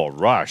it. Oh,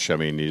 Rush. I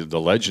mean, the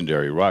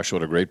legendary Rush.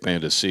 What a great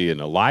band to see, and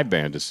a live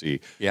band to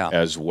see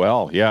as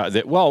well. Yeah.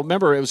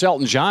 Remember, it was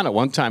Elton John at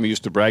one time. He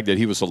used to brag that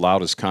he was the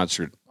loudest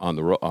concert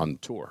on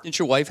tour. Didn't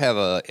your wife have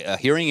a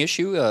hearing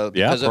issue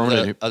because of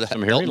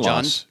some hearing Elton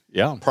loss?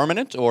 Yeah.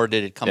 Permanent, or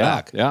did it come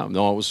back? Yeah.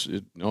 No,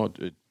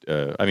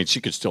 I mean,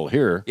 she could still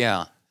hear.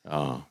 Yeah.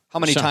 How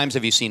many times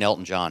have you seen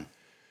Elton John?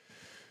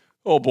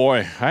 Oh,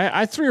 boy.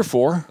 I 3 or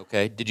 4.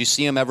 Okay. Did you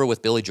see him ever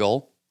with Billy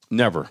Joel?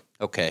 Never.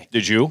 Okay.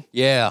 Did you?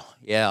 Yeah.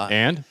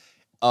 And?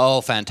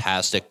 Oh,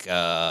 fantastic.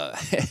 I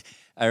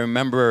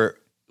remember,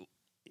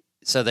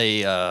 so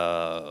they,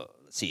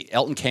 let's see,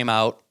 Elton came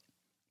out,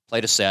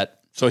 played a set.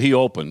 So he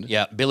opened.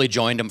 Yeah, Billy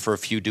joined him for a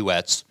few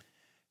duets,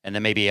 and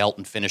then maybe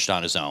Elton finished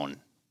on his own.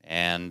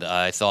 And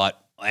I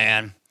thought,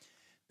 man,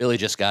 Billy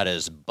just got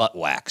his butt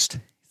waxed,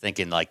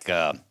 thinking like,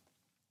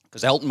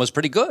 because Elton was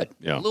pretty good.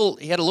 Yeah.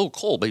 He had a little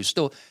cold, but he was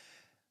still,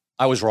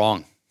 I was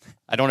wrong.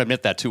 I don't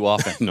admit that too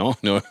often. No,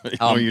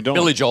 you don't.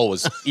 Billy Joel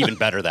was even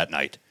better that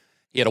night.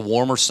 He had a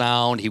warmer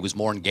sound. He was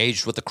more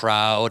engaged with the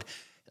crowd.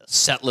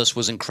 Set list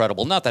was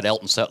incredible. Not that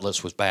Elton's set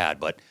list was bad,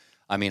 but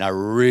I mean, I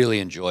really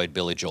enjoyed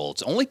Billy Joel.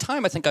 It's the only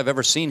time I think I've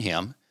ever seen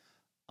him,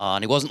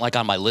 and he wasn't like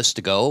on my list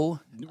to go.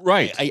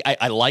 Right.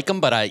 I like him,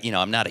 but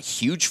I'm not a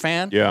huge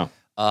fan. Yeah.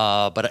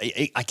 But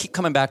I keep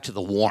coming back to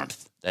the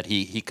warmth that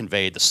he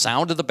conveyed, the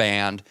sound of the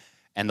band,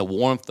 and the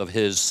warmth of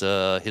his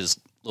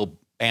little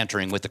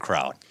bantering with the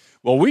crowd.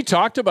 Well, we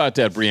talked about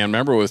that, Brianne,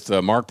 remember, with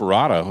Mark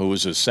Barata, who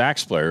was a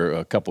sax player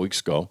a couple weeks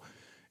ago,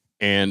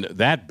 and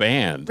that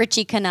band...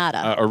 Richie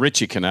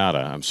Cannata,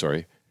 I'm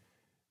sorry.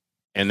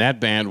 And that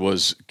band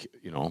was,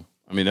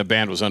 that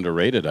band was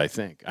underrated, I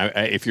think.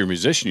 If you're a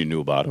musician, you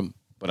knew about him,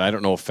 but I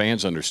don't know if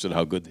fans understood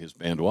how good his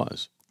band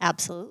was.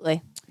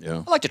 Absolutely.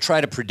 Yeah. I like to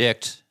try to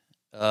predict,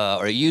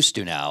 or used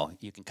to now,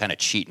 you can kind of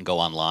cheat and go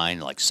online,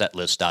 like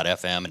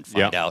setlist.fm, and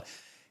find out.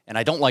 And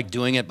I don't like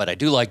doing it, but I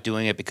do like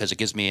doing it because it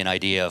gives me an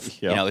idea of,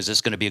 is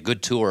this going to be a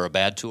good tour or a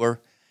bad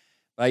tour?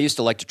 But I used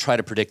to like to try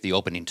to predict the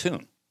opening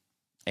tune.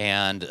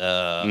 And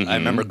I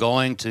remember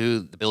going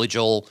to the Billy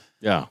Joel,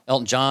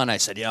 Elton John. I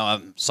said,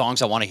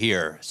 songs I want to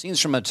hear. Scenes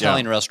from an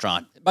Italian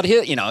restaurant. But,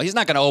 he's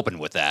not going to open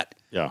with that.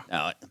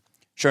 Yeah.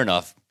 Sure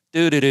enough.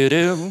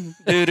 Do-do-do-do,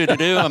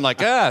 do-do-do-do. I'm like,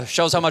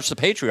 shows how much the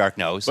patriarch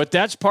knows. But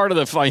that's part of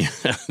the fun.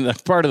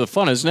 That's part of the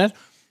fun, isn't it?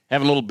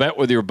 Having a little bet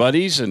with your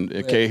buddies, and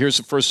here's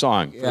the first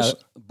song. Yeah,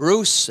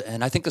 Bruce,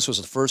 and I think this was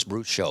the first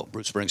Bruce show,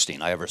 Bruce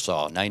Springsteen, I ever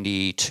saw,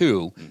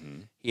 92. Mm-hmm.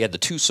 He had the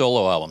 2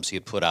 solo albums he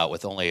had put out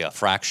with only a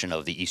fraction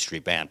of the E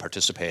Street Band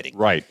participating.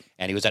 Right.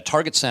 And he was at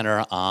Target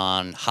Center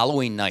on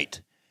Halloween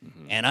night.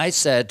 Mm-hmm. And I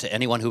said to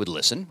anyone who would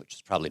listen, which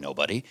is probably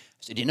nobody, I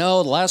said, the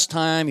last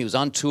time he was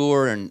on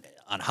tour and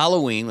on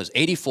Halloween was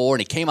 84,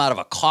 and he came out of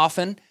a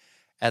coffin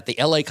at the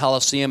L.A.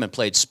 Coliseum and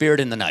played Spirit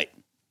in the Night.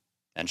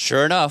 And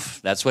sure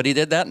enough, that's what he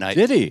did that night.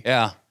 Did he?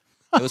 Yeah.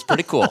 It was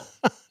pretty cool.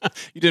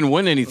 You didn't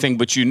win anything,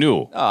 but you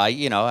knew.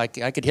 I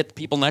could hit the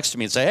people next to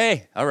me and say,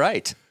 hey, all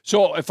right.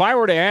 So if I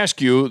were to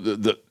ask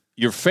you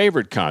your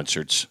favorite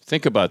concerts,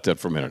 think about that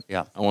for a minute.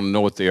 Yeah. I want to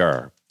know what they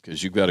are,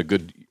 because you've got a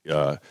good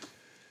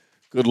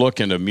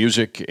look into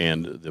music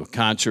and the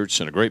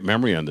concerts and a great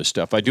memory on this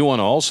stuff. I do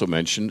want to also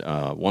mention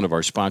one of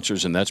our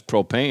sponsors, and that's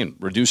propane,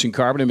 reducing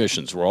carbon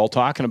emissions. We're all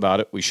talking about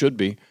it. We should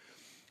be.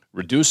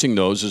 Reducing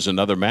those is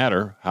another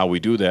matter, how we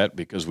do that,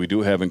 because we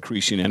do have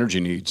increasing energy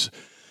needs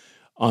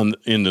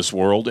in this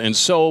world. And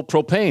so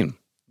propane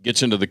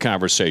gets into the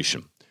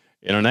conversation.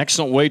 And an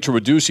excellent way to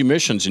reduce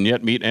emissions and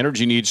yet meet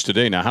energy needs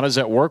today. Now, how does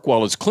that work?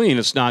 Well, it's clean.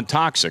 It's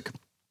non-toxic.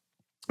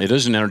 It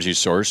is an energy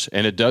source,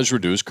 and it does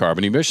reduce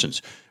carbon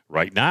emissions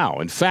right now.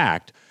 In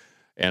fact,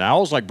 and I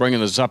always like bringing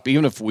this up,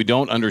 even if we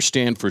don't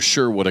understand for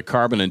sure what a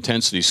carbon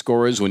intensity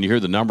score is, when you hear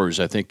the numbers,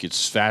 I think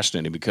it's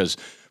fascinating, because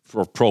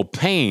for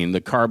propane,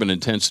 the carbon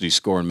intensity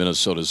score in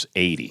Minnesota is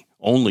 80,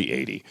 only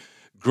 80.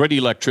 Grid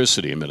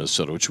electricity in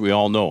Minnesota, which we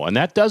all know, and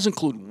that does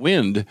include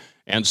wind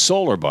and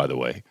solar, by the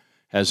way,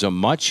 has a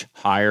much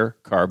higher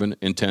carbon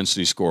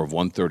intensity score of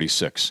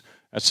 136.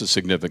 That's a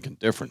significant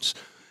difference.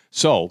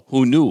 So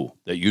who knew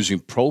that using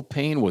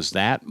propane was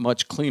that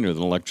much cleaner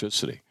than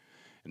electricity?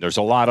 And there's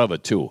a lot of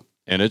it, too.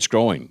 And it's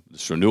growing.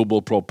 This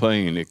renewable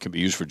propane, it can be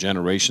used for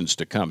generations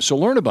to come. So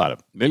learn about it.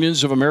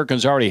 Millions of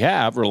Americans already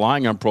have,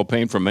 relying on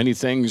propane for many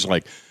things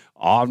like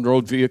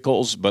on-road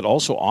vehicles, but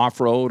also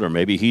off-road, or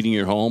maybe heating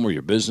your home or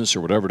your business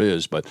or whatever it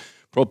is. But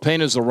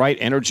propane is the right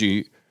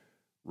energy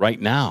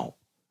right now.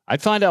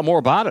 I'd find out more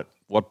about it,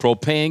 what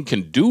propane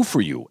can do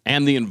for you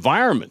and the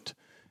environment,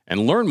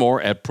 and learn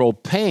more at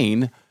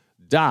propane.com.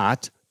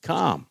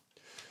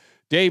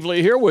 Dave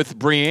Lee here with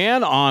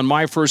Brianne on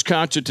My First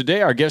Concert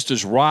today. Our guest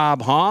is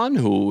Rob Hahn,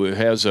 who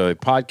has a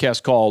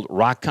podcast called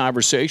Rock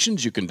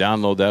Conversations. You can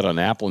download that on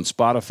Apple and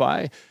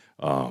Spotify.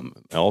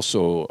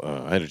 Also,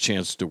 I had a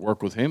chance to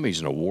work with him. He's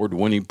an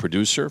award-winning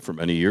producer for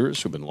many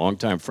years. We've been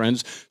longtime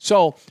friends.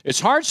 So it's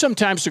hard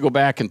sometimes to go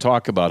back and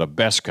talk about a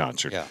best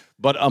concert,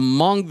 but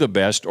among the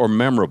best or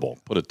memorable,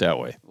 put it that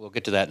way. We'll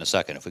get to that in a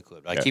second if we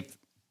could. I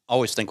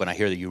always think when I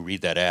hear that you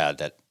read that ad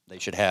that they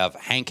should have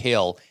Hank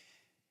Hill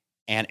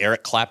and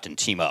Eric Clapton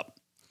team up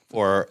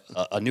for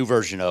a new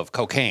version of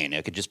cocaine.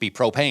 It could just be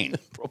propane.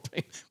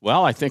 Propane.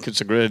 Well, I think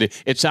it's a great idea.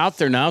 It's out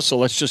there now, so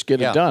let's just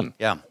get it done.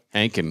 Yeah.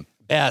 Hank and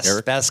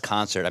Eric. Best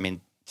concert. I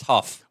mean,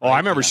 tough. Oh, right? I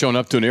remember showing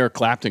up to an Eric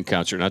Clapton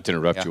concert, not to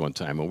interrupt you one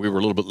time, and we were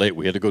a little bit late.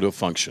 We had to go to a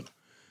function.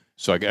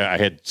 So I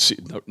had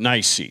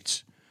nice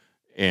seats.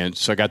 And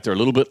so I got there a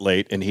little bit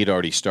late, and he'd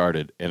already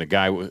started, and a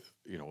guy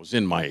was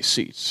in my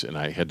seats, and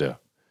I had to,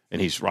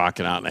 and he's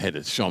rocking out, and I had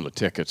to show him the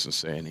tickets and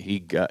say, and he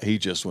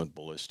just went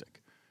ballistic.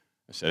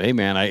 I said, hey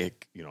man, I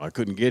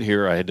couldn't get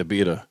here. I had to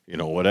be at a,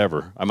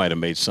 whatever. I might have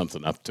made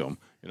something up to him,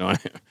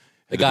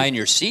 The guy in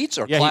your seats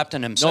or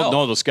Clapton himself?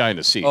 No, this guy in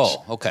the seats.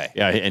 Oh, okay.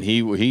 Yeah, and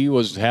he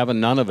was having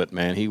none of it,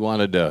 man. He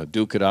wanted to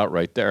duke it out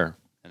right there.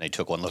 And they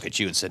took one look at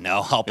you and said,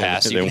 no, I'll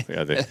pass.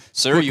 They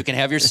Sir, you can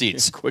have your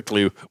seats.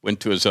 Quickly went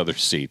to his other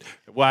seat.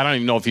 Well, I don't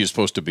even know if he was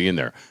supposed to be in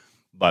there.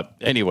 But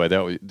anyway,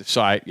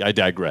 I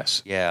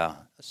digress. Yeah.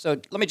 So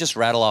let me just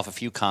rattle off a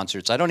few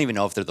concerts. I don't even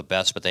know if they're the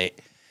best, but the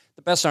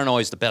best aren't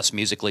always the best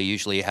musically.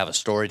 Usually you have a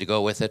story to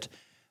go with it.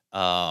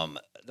 The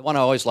one I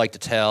always like to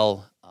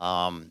tell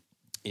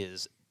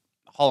is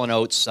Hall &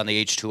 Oates on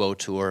the H2O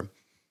tour.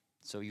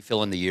 So you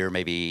fill in the year,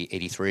 maybe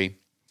 83.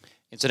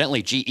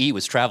 Incidentally, GE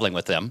was traveling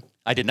with them.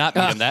 I did not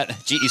meet him that.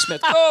 G.E.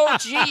 Smith, go,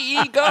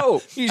 GE,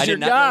 go. He's your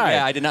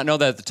guy. I did not know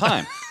that at the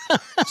time.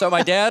 So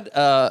my dad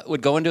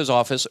would go into his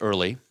office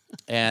early,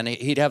 and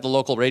he'd have the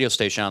local radio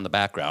station on the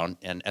background.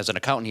 And as an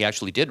accountant, he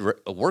actually did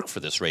work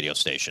for this radio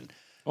station.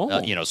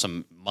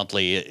 Some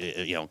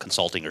monthly,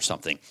 consulting or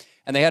something.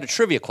 And they had a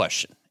trivia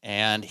question.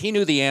 And he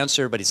knew the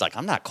answer, but he's like,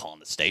 I'm not calling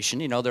the station.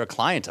 They're a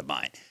client of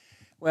mine.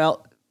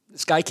 Well,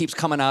 this guy keeps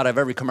coming out of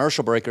every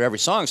commercial break or every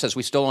song, says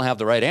we still don't have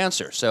the right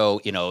answer.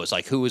 So, it's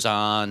like, who was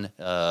on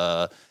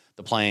the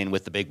plane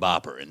with the Big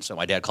Bopper? And so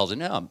my dad calls in,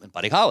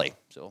 Buddy Holly.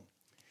 So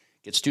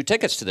gets 2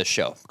 tickets to this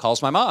show.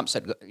 Calls my mom,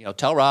 said,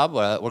 tell Rob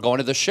we're going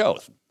to this show.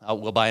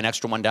 We'll buy an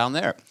extra one down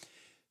there.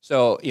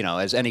 So,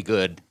 as any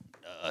good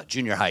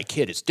junior high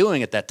kid is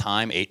doing at that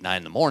time, 8, 9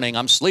 in the morning,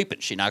 I'm sleeping.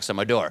 She knocks on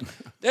my door.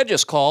 Dad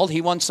just called.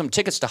 He won some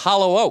tickets to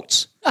Hollow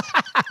Oates.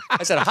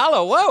 I said,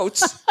 Hollow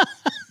Oates?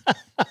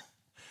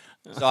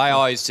 So I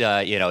always,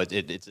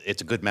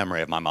 it's a good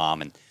memory of my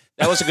mom, and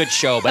that was a good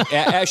show. But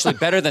actually,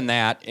 better than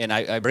that, and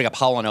I bring up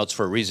Hall & Oates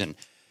for a reason.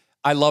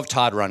 I love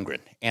Todd Rundgren,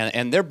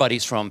 and they're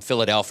buddies from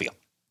Philadelphia,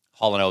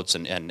 Hall & Oates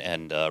and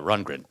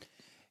Rundgren.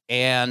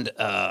 And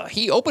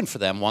he opened for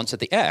them once at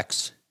the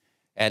X,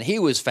 and he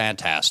was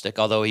fantastic,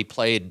 although he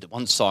played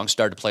one song,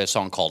 started to play a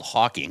song called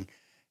Hawking,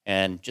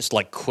 and just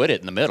quit it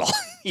in the middle.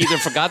 He either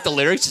forgot the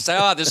lyrics and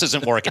said, this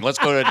isn't working. Let's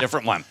go to a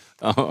different one.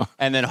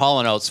 And then Hall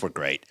 & Oates were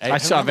great. I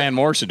saw Van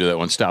Morrison do that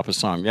one, stop a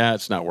song. Yeah,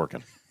 it's not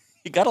working.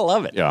 You got to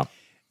love it. Yeah.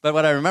 But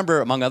what I remember,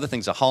 among other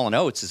things, of Hall &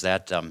 Oates is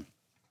that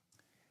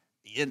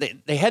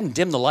they hadn't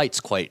dimmed the lights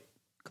quite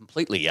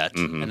completely yet,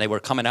 and they were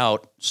coming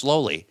out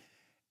slowly.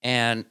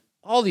 And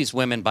all these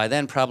women, by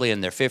then probably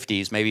in their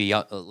 50s, maybe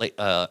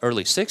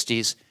early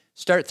 60s,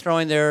 start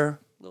throwing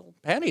their little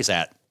panties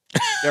at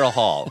Daryl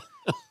Hall.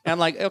 And I'm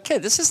like, okay,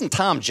 this isn't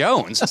Tom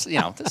Jones. This is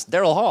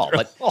Daryl Hall.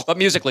 But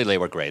musically, they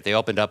were great. They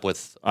opened up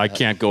with... I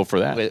can't go for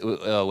that.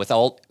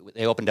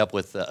 They opened up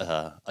with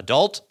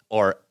adult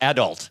or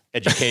adult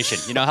education.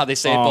 You know how they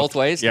say it both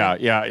ways?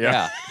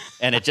 Yeah.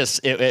 And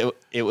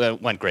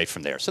it went great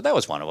from there. So that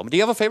was one of them. Do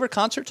you have a favorite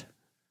concert?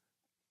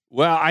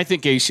 Well, I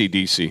think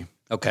AC/DC.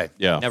 Okay.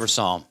 Yeah. Never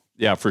saw him.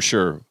 Yeah, for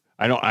sure.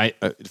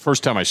 The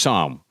first time I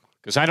saw him,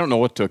 because I don't know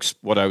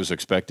what I was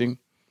expecting,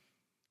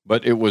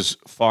 but it was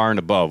far and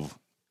above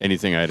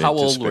anything I'd How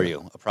anticipated. old were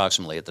you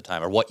approximately at the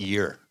time, or what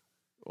year?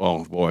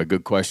 Oh, boy,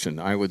 good question.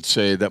 I would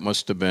say that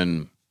must have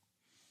been,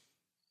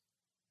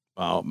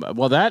 I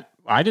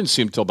didn't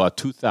see him until about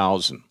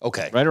 2000.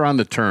 Okay. Right around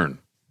the turn.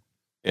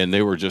 And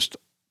they were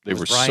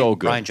so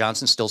good. Brian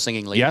Johnson still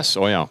singing lead? Yes.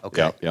 Oh, yeah.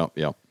 Okay.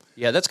 Yeah.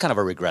 Yeah, that's kind of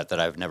a regret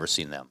that I've never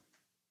seen them.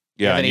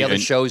 Yeah. Have any other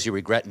shows you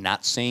regret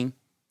not seeing?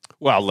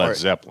 Well, Led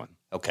Zeppelin.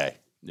 Okay.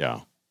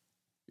 Yeah.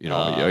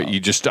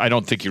 I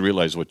don't think you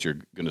realize what you're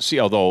going to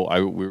see.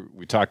 Although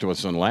we talked about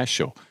this on the last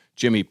show.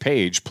 Jimmy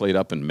Page played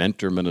up in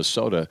Mentor,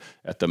 Minnesota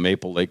at the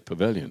Maple Lake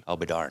Pavilion. I'll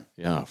be darned.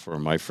 Yeah, for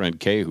my friend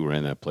Kay, who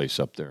ran that place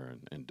up there,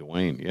 and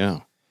Dwayne. Yeah.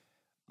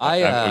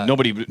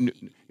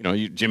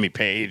 Jimmy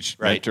Page,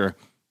 right. Mentor.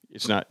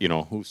 It's not,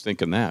 who's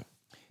thinking that?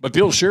 But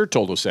Bill Scheer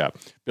told us that.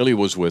 Billy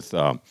was with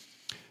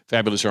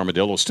Fabulous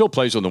Armadillo, still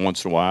plays with them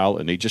once in a while,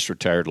 and he just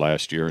retired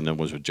last year and then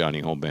was with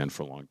Johnny Home Band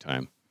for a long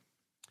time.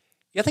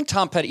 Yeah, I think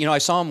Tom Petty, I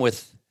saw him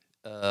with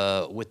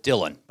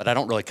Dylan, but I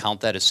don't really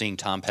count that as seeing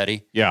Tom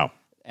Petty. Yeah.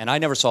 And I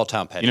never saw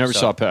Tom Petty. You never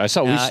saw Petty. I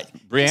saw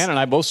Brianne and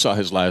I both saw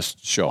his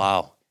last show.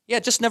 Wow. Yeah,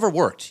 it just never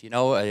worked.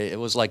 It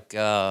was like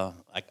I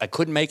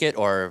couldn't make it,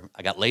 or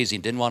I got lazy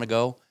and didn't want to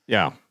go.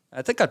 Yeah.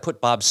 I think I'd put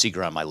Bob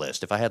Seger on my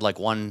list. If I had like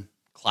one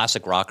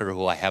classic rocker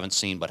who I haven't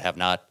seen but have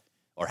not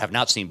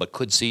seen but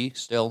could see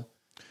still.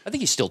 I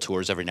think he still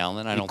tours every now and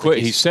then. I don't think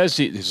he says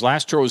his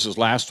last tour was his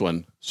last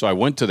one, so I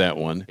went to that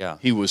one. Yeah.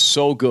 He was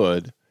so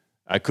good,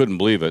 I couldn't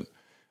believe it,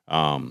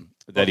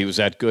 that he was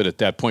that good at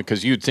that point,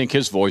 because you'd think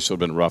his voice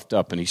would have been roughed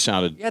up, and he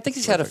sounded... Yeah, I think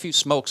he's had a few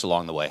smokes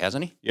along the way,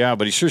 hasn't he? Yeah,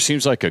 but he sure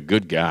seems like a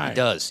good guy. He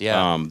does, yeah.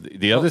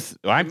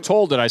 I'm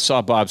told that I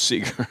saw Bob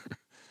Seger.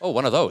 Oh,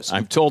 one of those.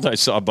 I'm told I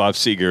saw Bob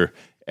Seger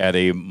at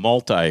a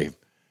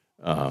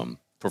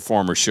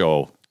performer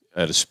show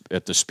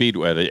at a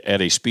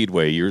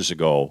speedway years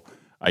ago.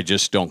 I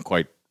just don't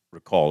quite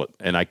recall it,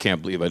 and I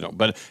can't believe I don't.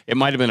 But it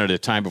might have been at a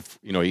time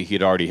before,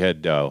 he'd already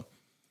had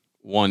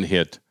one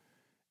hit,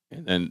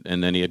 and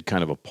then he had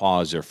kind of a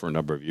pause there for a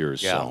number of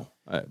years. Yeah.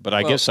 So, but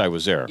I guess I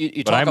was there.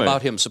 You talk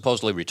about him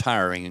supposedly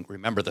retiring.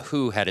 Remember, The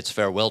Who had its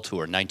farewell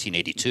tour in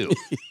 1982,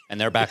 and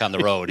they're back on the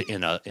road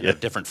in a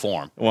different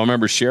form. Well, I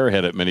remember Cher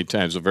had it many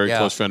times. A very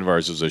close friend of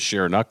ours is a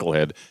Cher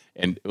knucklehead,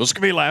 and it was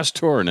going to be last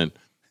tour, and then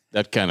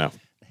that kind of...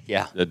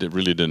 Yeah. That it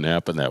really didn't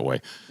happen that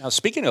way. Now,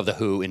 speaking of The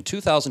Who, in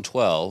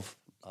 2012,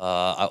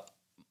 my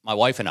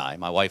wife and I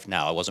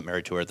wasn't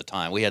married to her at the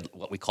time, we had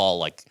what we call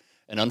like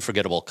an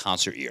unforgettable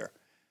concert year.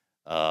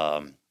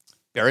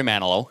 Barry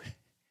Manilow.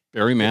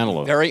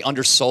 Very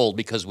undersold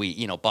because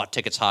we, bought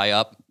tickets high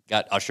up,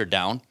 got ushered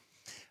down.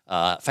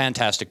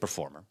 Fantastic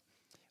performer.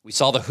 We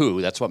saw The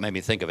Who. That's what made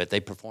me think of it. They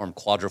performed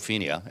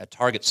Quadrophenia at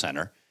Target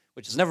Center,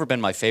 which has never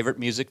been my favorite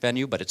music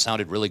venue, but it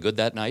sounded really good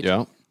that night.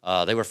 Yeah.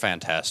 They were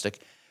fantastic.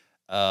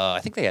 I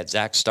think they had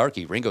Zach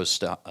Starkey, Ringo's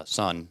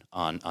son,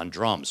 on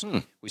drums.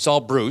 We saw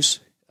Bruce.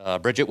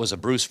 Bridget was a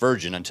Bruce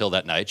virgin until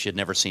that night. She had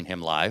never seen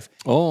him live.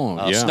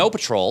 Oh, yeah. Snow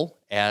Patrol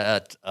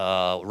at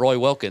Roy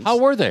Wilkins. How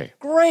were they?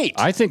 Great.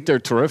 I think they're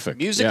terrific.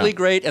 Musically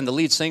great, and the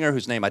lead singer,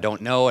 whose name I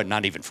don't know, and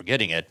not even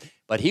forgetting it,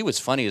 but he was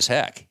funny as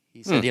heck.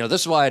 He said,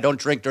 this is why I don't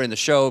drink during the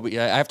show. But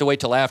I have to wait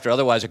till after,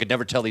 otherwise I could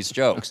never tell these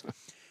jokes.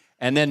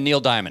 And then Neil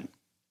Diamond.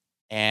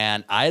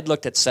 And I had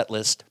looked at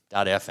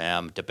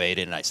setlist.fm,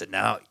 debated, and I said,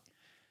 no,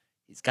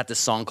 he's got this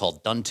song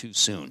called Done Too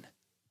Soon.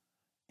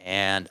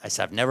 And I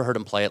said, I've never heard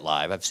him play it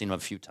live. I've seen him a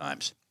few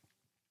times.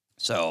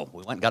 So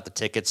we went and got the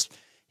tickets.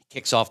 He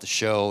kicks off the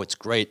show. It's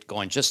great,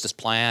 going just as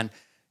planned.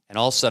 And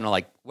all of a sudden, I'm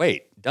like,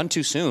 wait, Done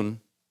Too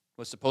Soon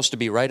was supposed to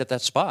be right at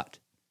that spot.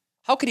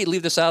 How could he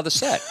leave this out of the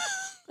set?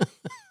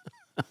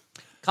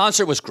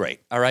 Concert was great,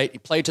 all right? He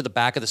played to the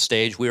back of the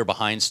stage. We were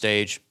behind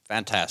stage.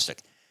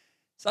 Fantastic.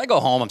 So I go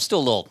home. I'm still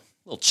a little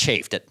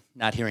chafed at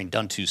not hearing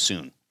Done Too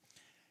Soon.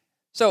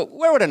 So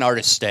where would an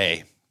artist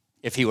stay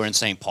if he were in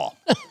St. Paul?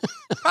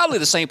 Probably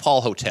the St.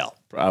 Paul Hotel.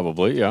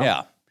 Probably, yeah.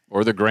 Yeah.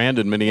 Or the Grand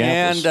in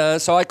Minneapolis.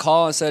 And so I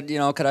call and said,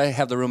 could I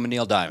have the room with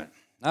Neil Diamond?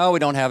 No, we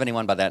don't have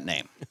anyone by that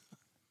name.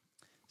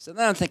 So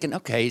then I'm thinking,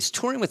 okay, he's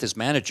touring with his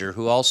manager,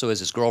 who also is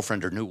his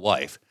girlfriend or new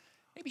wife.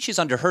 Maybe she's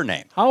under her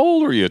name. How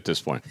old are you at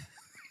this point?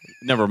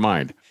 Never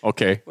mind.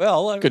 Okay.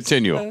 Well,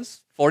 continue. I was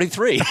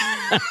 43.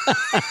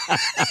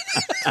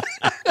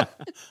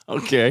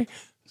 Okay.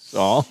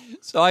 So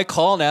I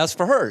call and ask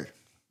for her.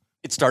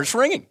 It starts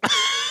ringing.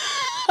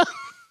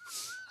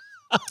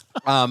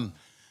 And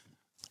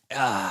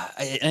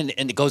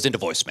it goes into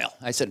voicemail.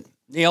 I said,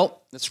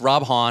 Neil, it's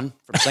Rob Hahn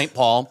from St.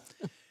 Paul.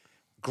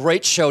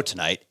 Great show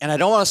tonight. And I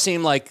don't want to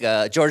seem like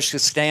George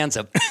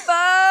Costanza, but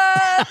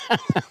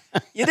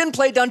you didn't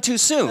play Done Too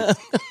Soon.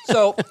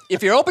 So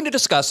if you're open to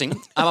discussing,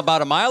 I'm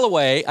about a mile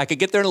away. I could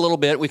get there in a little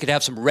bit. We could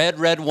have some red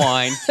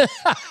wine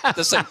at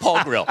the St.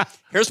 Paul Grill.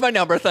 Here's my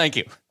number. Thank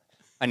you.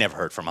 I never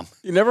heard from him.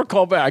 You never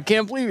called back. I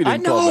can't believe you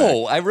didn't call back. I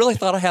know. I really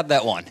thought I had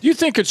that one. Do you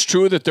think it's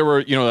true that there were,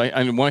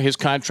 in one of his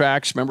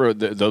contracts, remember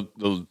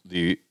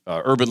the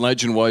urban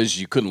legend was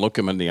you couldn't look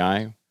him in the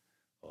eye?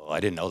 Oh, I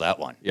didn't know that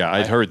one. Yeah,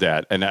 I'd heard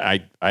that, and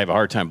I have a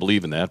hard time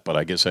believing that, but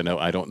I guess I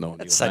don't know.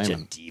 That's such a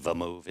diva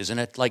move, isn't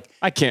it? Like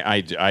I can't.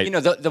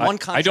 the one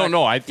contract. I don't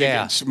know. I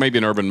think it's maybe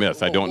an urban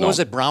myth. I don't know. Was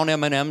it brown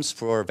M&Ms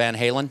for Van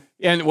Halen?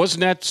 And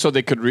wasn't that so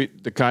they could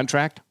read the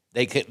contract?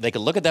 They could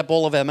look at that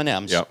bowl of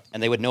M&Ms,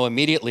 and they would know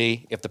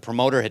immediately if the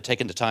promoter had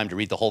taken the time to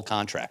read the whole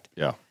contract.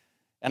 Yeah.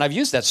 And I've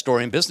used that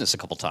story in business a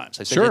couple times.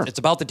 I said, it's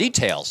about the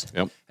details.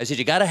 Yep. I said,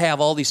 you got to have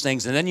all these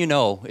things, and then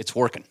it's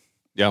working.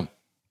 Yeah.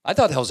 I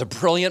thought that was a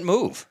brilliant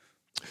move.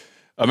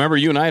 I remember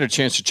you and I had a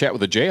chance to chat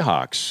with the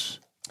Jayhawks.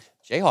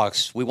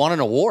 Jayhawks, we won an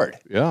award.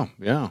 Yeah.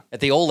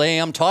 At the old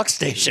AM talk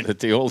station.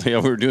 We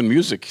were doing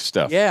music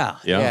stuff. Yeah.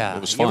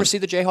 It was fun. You ever see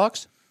the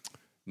Jayhawks?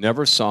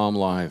 Never saw him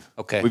live.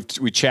 Okay.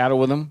 We chatted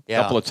with him a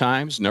couple of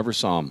times. Never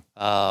saw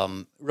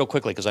him. Real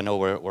quickly, because I know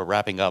we're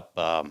wrapping up.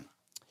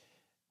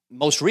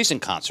 Most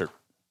recent concert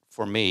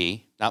for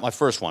me, not my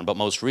first one, but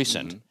most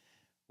recent,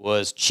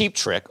 was Cheap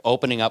Trick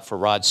opening up for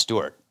Rod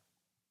Stewart.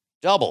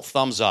 Double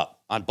thumbs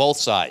up on both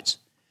sides.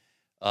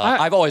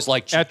 I've always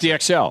liked Cheap at the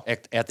Trick. XL.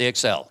 At the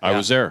XL. I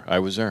was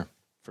there.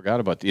 Forgot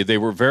about they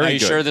were very Are you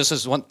good. sure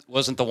this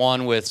wasn't the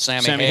one with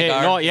Sammy Sammy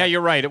Hagar? No, yeah,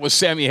 you're right. It was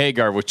Sammy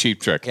Hagar with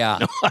Cheap Trick. Yeah.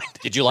 No,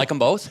 Did you like them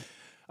both?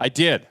 I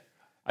did.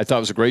 I thought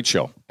it was a great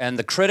show. And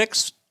the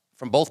critics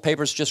from both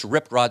papers just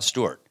ripped Rod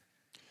Stewart.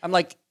 I'm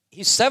like,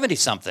 he's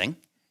 70-something.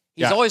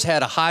 He's always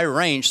had a high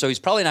range, so he's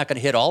probably not going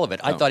to hit all of it.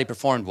 I thought he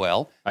performed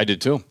well. I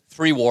did too.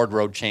 3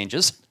 wardrobe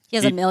changes. He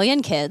has a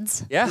million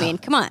kids. Yeah. I mean,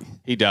 come on.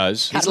 He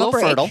does. He's a little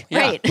fertile. Yeah.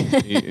 Right.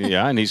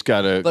 And he's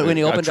got a But when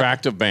he opened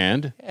attractive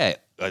band. Hey,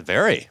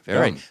 very,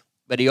 very. Yeah.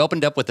 But he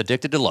opened up with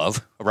 "Addicted to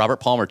Love," a Robert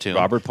Palmer tune.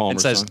 Robert Palmer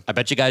and says, song. "I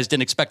bet you guys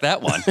didn't expect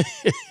that one."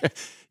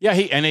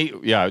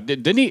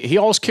 Didn't he? He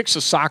always kicks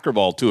a soccer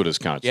ball too at his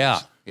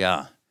concerts.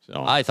 Yeah.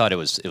 So I thought it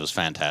was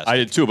fantastic. I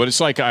did too, but it's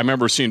like I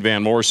remember seeing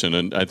Van Morrison,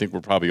 and I think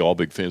we're probably all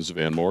big fans of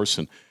Van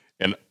Morrison.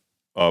 And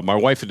my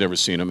wife had never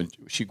seen him, and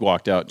she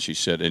walked out and she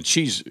said, and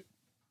she's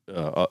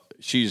a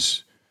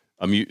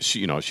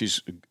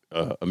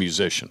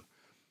musician,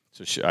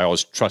 so I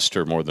always trust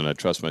her more than I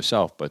trust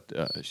myself. But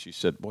she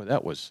said, "Boy,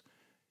 it was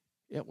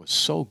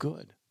so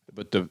good."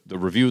 But the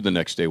review the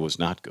next day was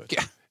not good.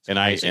 Yeah,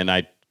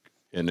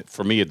 and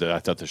for me, I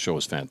thought the show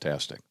was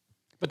fantastic.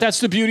 But that's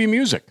the beauty of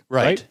music,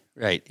 Right.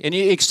 And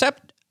you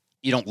accept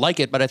you don't like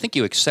it, but I think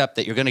you accept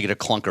that you're going to get a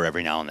clunker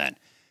every now and then.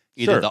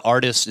 Either Sure. the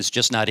artist is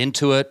just not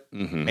into it,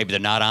 maybe they're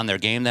not on their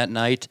game that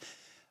night.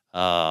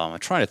 I'm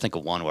trying to think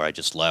of one where I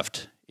just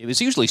left. It was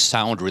usually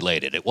sound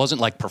related. It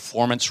wasn't like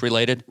performance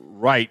related.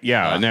 Right,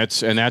 yeah, and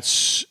that's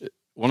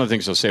one of the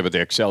things I'll say about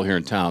the XL here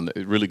in town.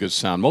 Really good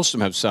sound. Most of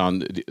them have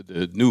sound.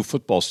 The new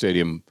football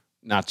stadium,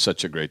 not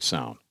such a great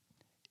sound.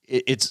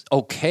 It's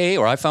okay,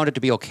 or I found it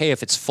to be okay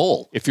if it's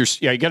full. If you're,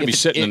 you got to be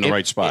sitting in the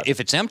right spot. If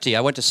it's empty,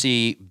 I went to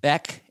see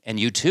Beck and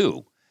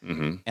U2,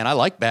 and I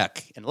like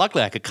Beck. And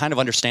luckily, I could kind of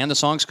understand the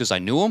songs because I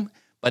knew them,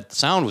 but the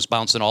sound was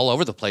bouncing all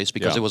over the place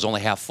because it was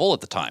only half full at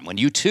the time. When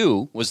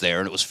U2 was there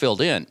and it was filled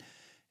in,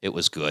 it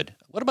was good.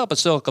 What about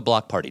Basilica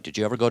Block Party? Did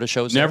you ever go to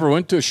shows there? Never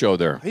went to a show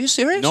there. Are you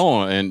serious?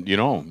 No, and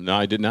no,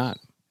 I did not.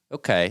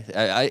 Okay.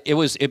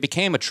 It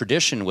became a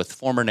tradition with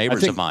former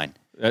neighbors of mine.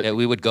 That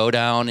we would go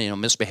down,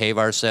 misbehave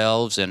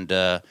ourselves, and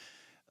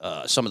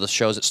some of the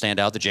shows that stand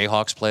out, the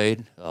Jayhawks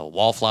played,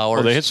 Wallflowers.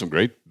 Well, they had some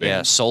great bands.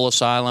 Yeah, Soul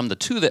Asylum. The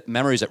two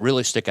memories that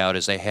really stick out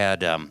is they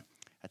had, I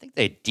think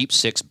they had Deep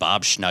Six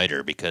Bob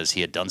Schneider because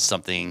he had done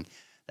something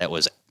that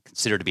was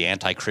considered to be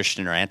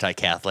anti-Christian or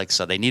anti-Catholic,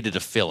 so they needed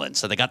to fill in.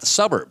 So they got the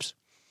Suburbs.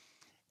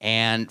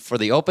 And for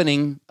the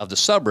opening of the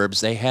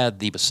Suburbs, they had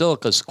the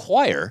Basilica's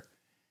choir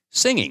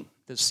singing.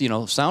 This,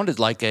 sounded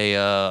like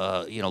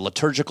a,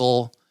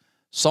 liturgical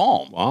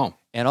psalm. Wow.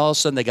 And all of a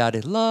sudden they got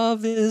it,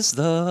 love is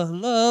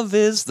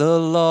the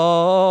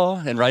law.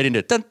 And right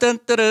into dun, dun,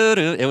 dun, dun,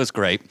 dun. It was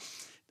great.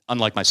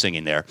 Unlike my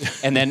singing there.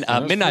 And then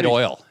Midnight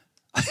Oil.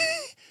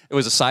 It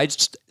was a side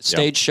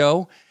stage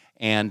show.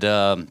 And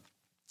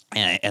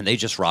they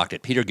just rocked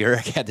it. Peter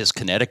Garrick had this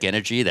kinetic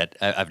energy that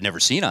I've never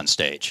seen on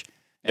stage.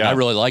 And I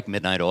really like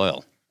Midnight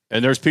Oil.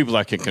 And there's people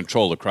that can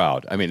control the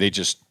crowd. I mean,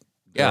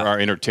 there are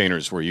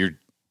entertainers where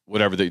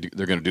whatever they're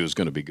going to do is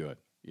going to be good,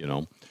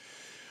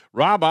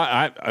 Rob,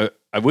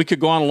 we could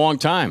go on a long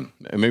time.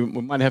 I mean,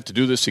 we might have to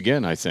do this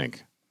again, I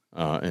think,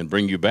 and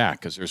bring you back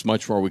because there's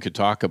much more we could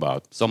talk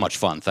about. So much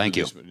fun. Thank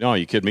you. No,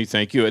 you kidding me?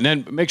 Thank you. And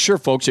then make sure,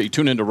 folks, that you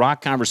tune into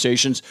Rock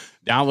Conversations,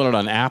 download it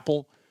on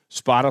Apple,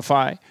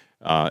 Spotify,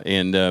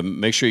 and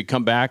make sure you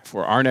come back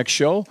for our next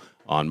show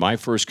on My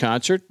First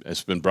Concert.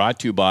 It's been brought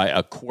to you by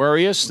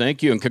Aquarius.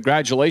 Thank you. And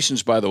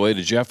congratulations, by the way,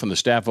 to Jeff and the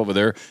staff over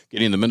there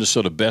getting the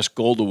Minnesota Best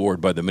Gold Award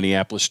by the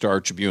Minneapolis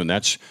Star-Tribune.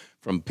 That's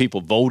from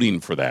people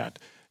voting for that.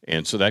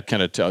 And so that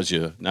kind of tells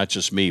you, not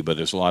just me, but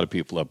there's a lot of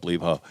people that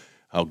believe how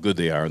good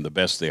they are and the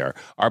best they are.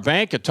 Our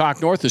bank at Talk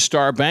North is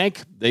Star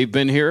Bank. They've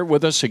been here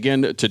with us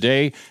again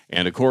today.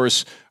 And, of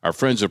course, our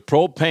friends at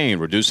Propane,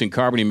 reducing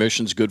carbon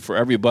emissions, good for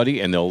everybody.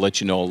 And they'll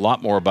let you know a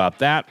lot more about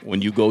that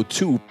when you go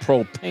to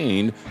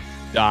propane.com.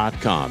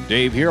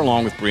 Dave here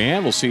along with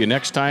Brianne. We'll see you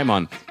next time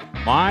on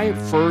My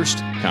First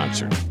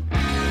Concert.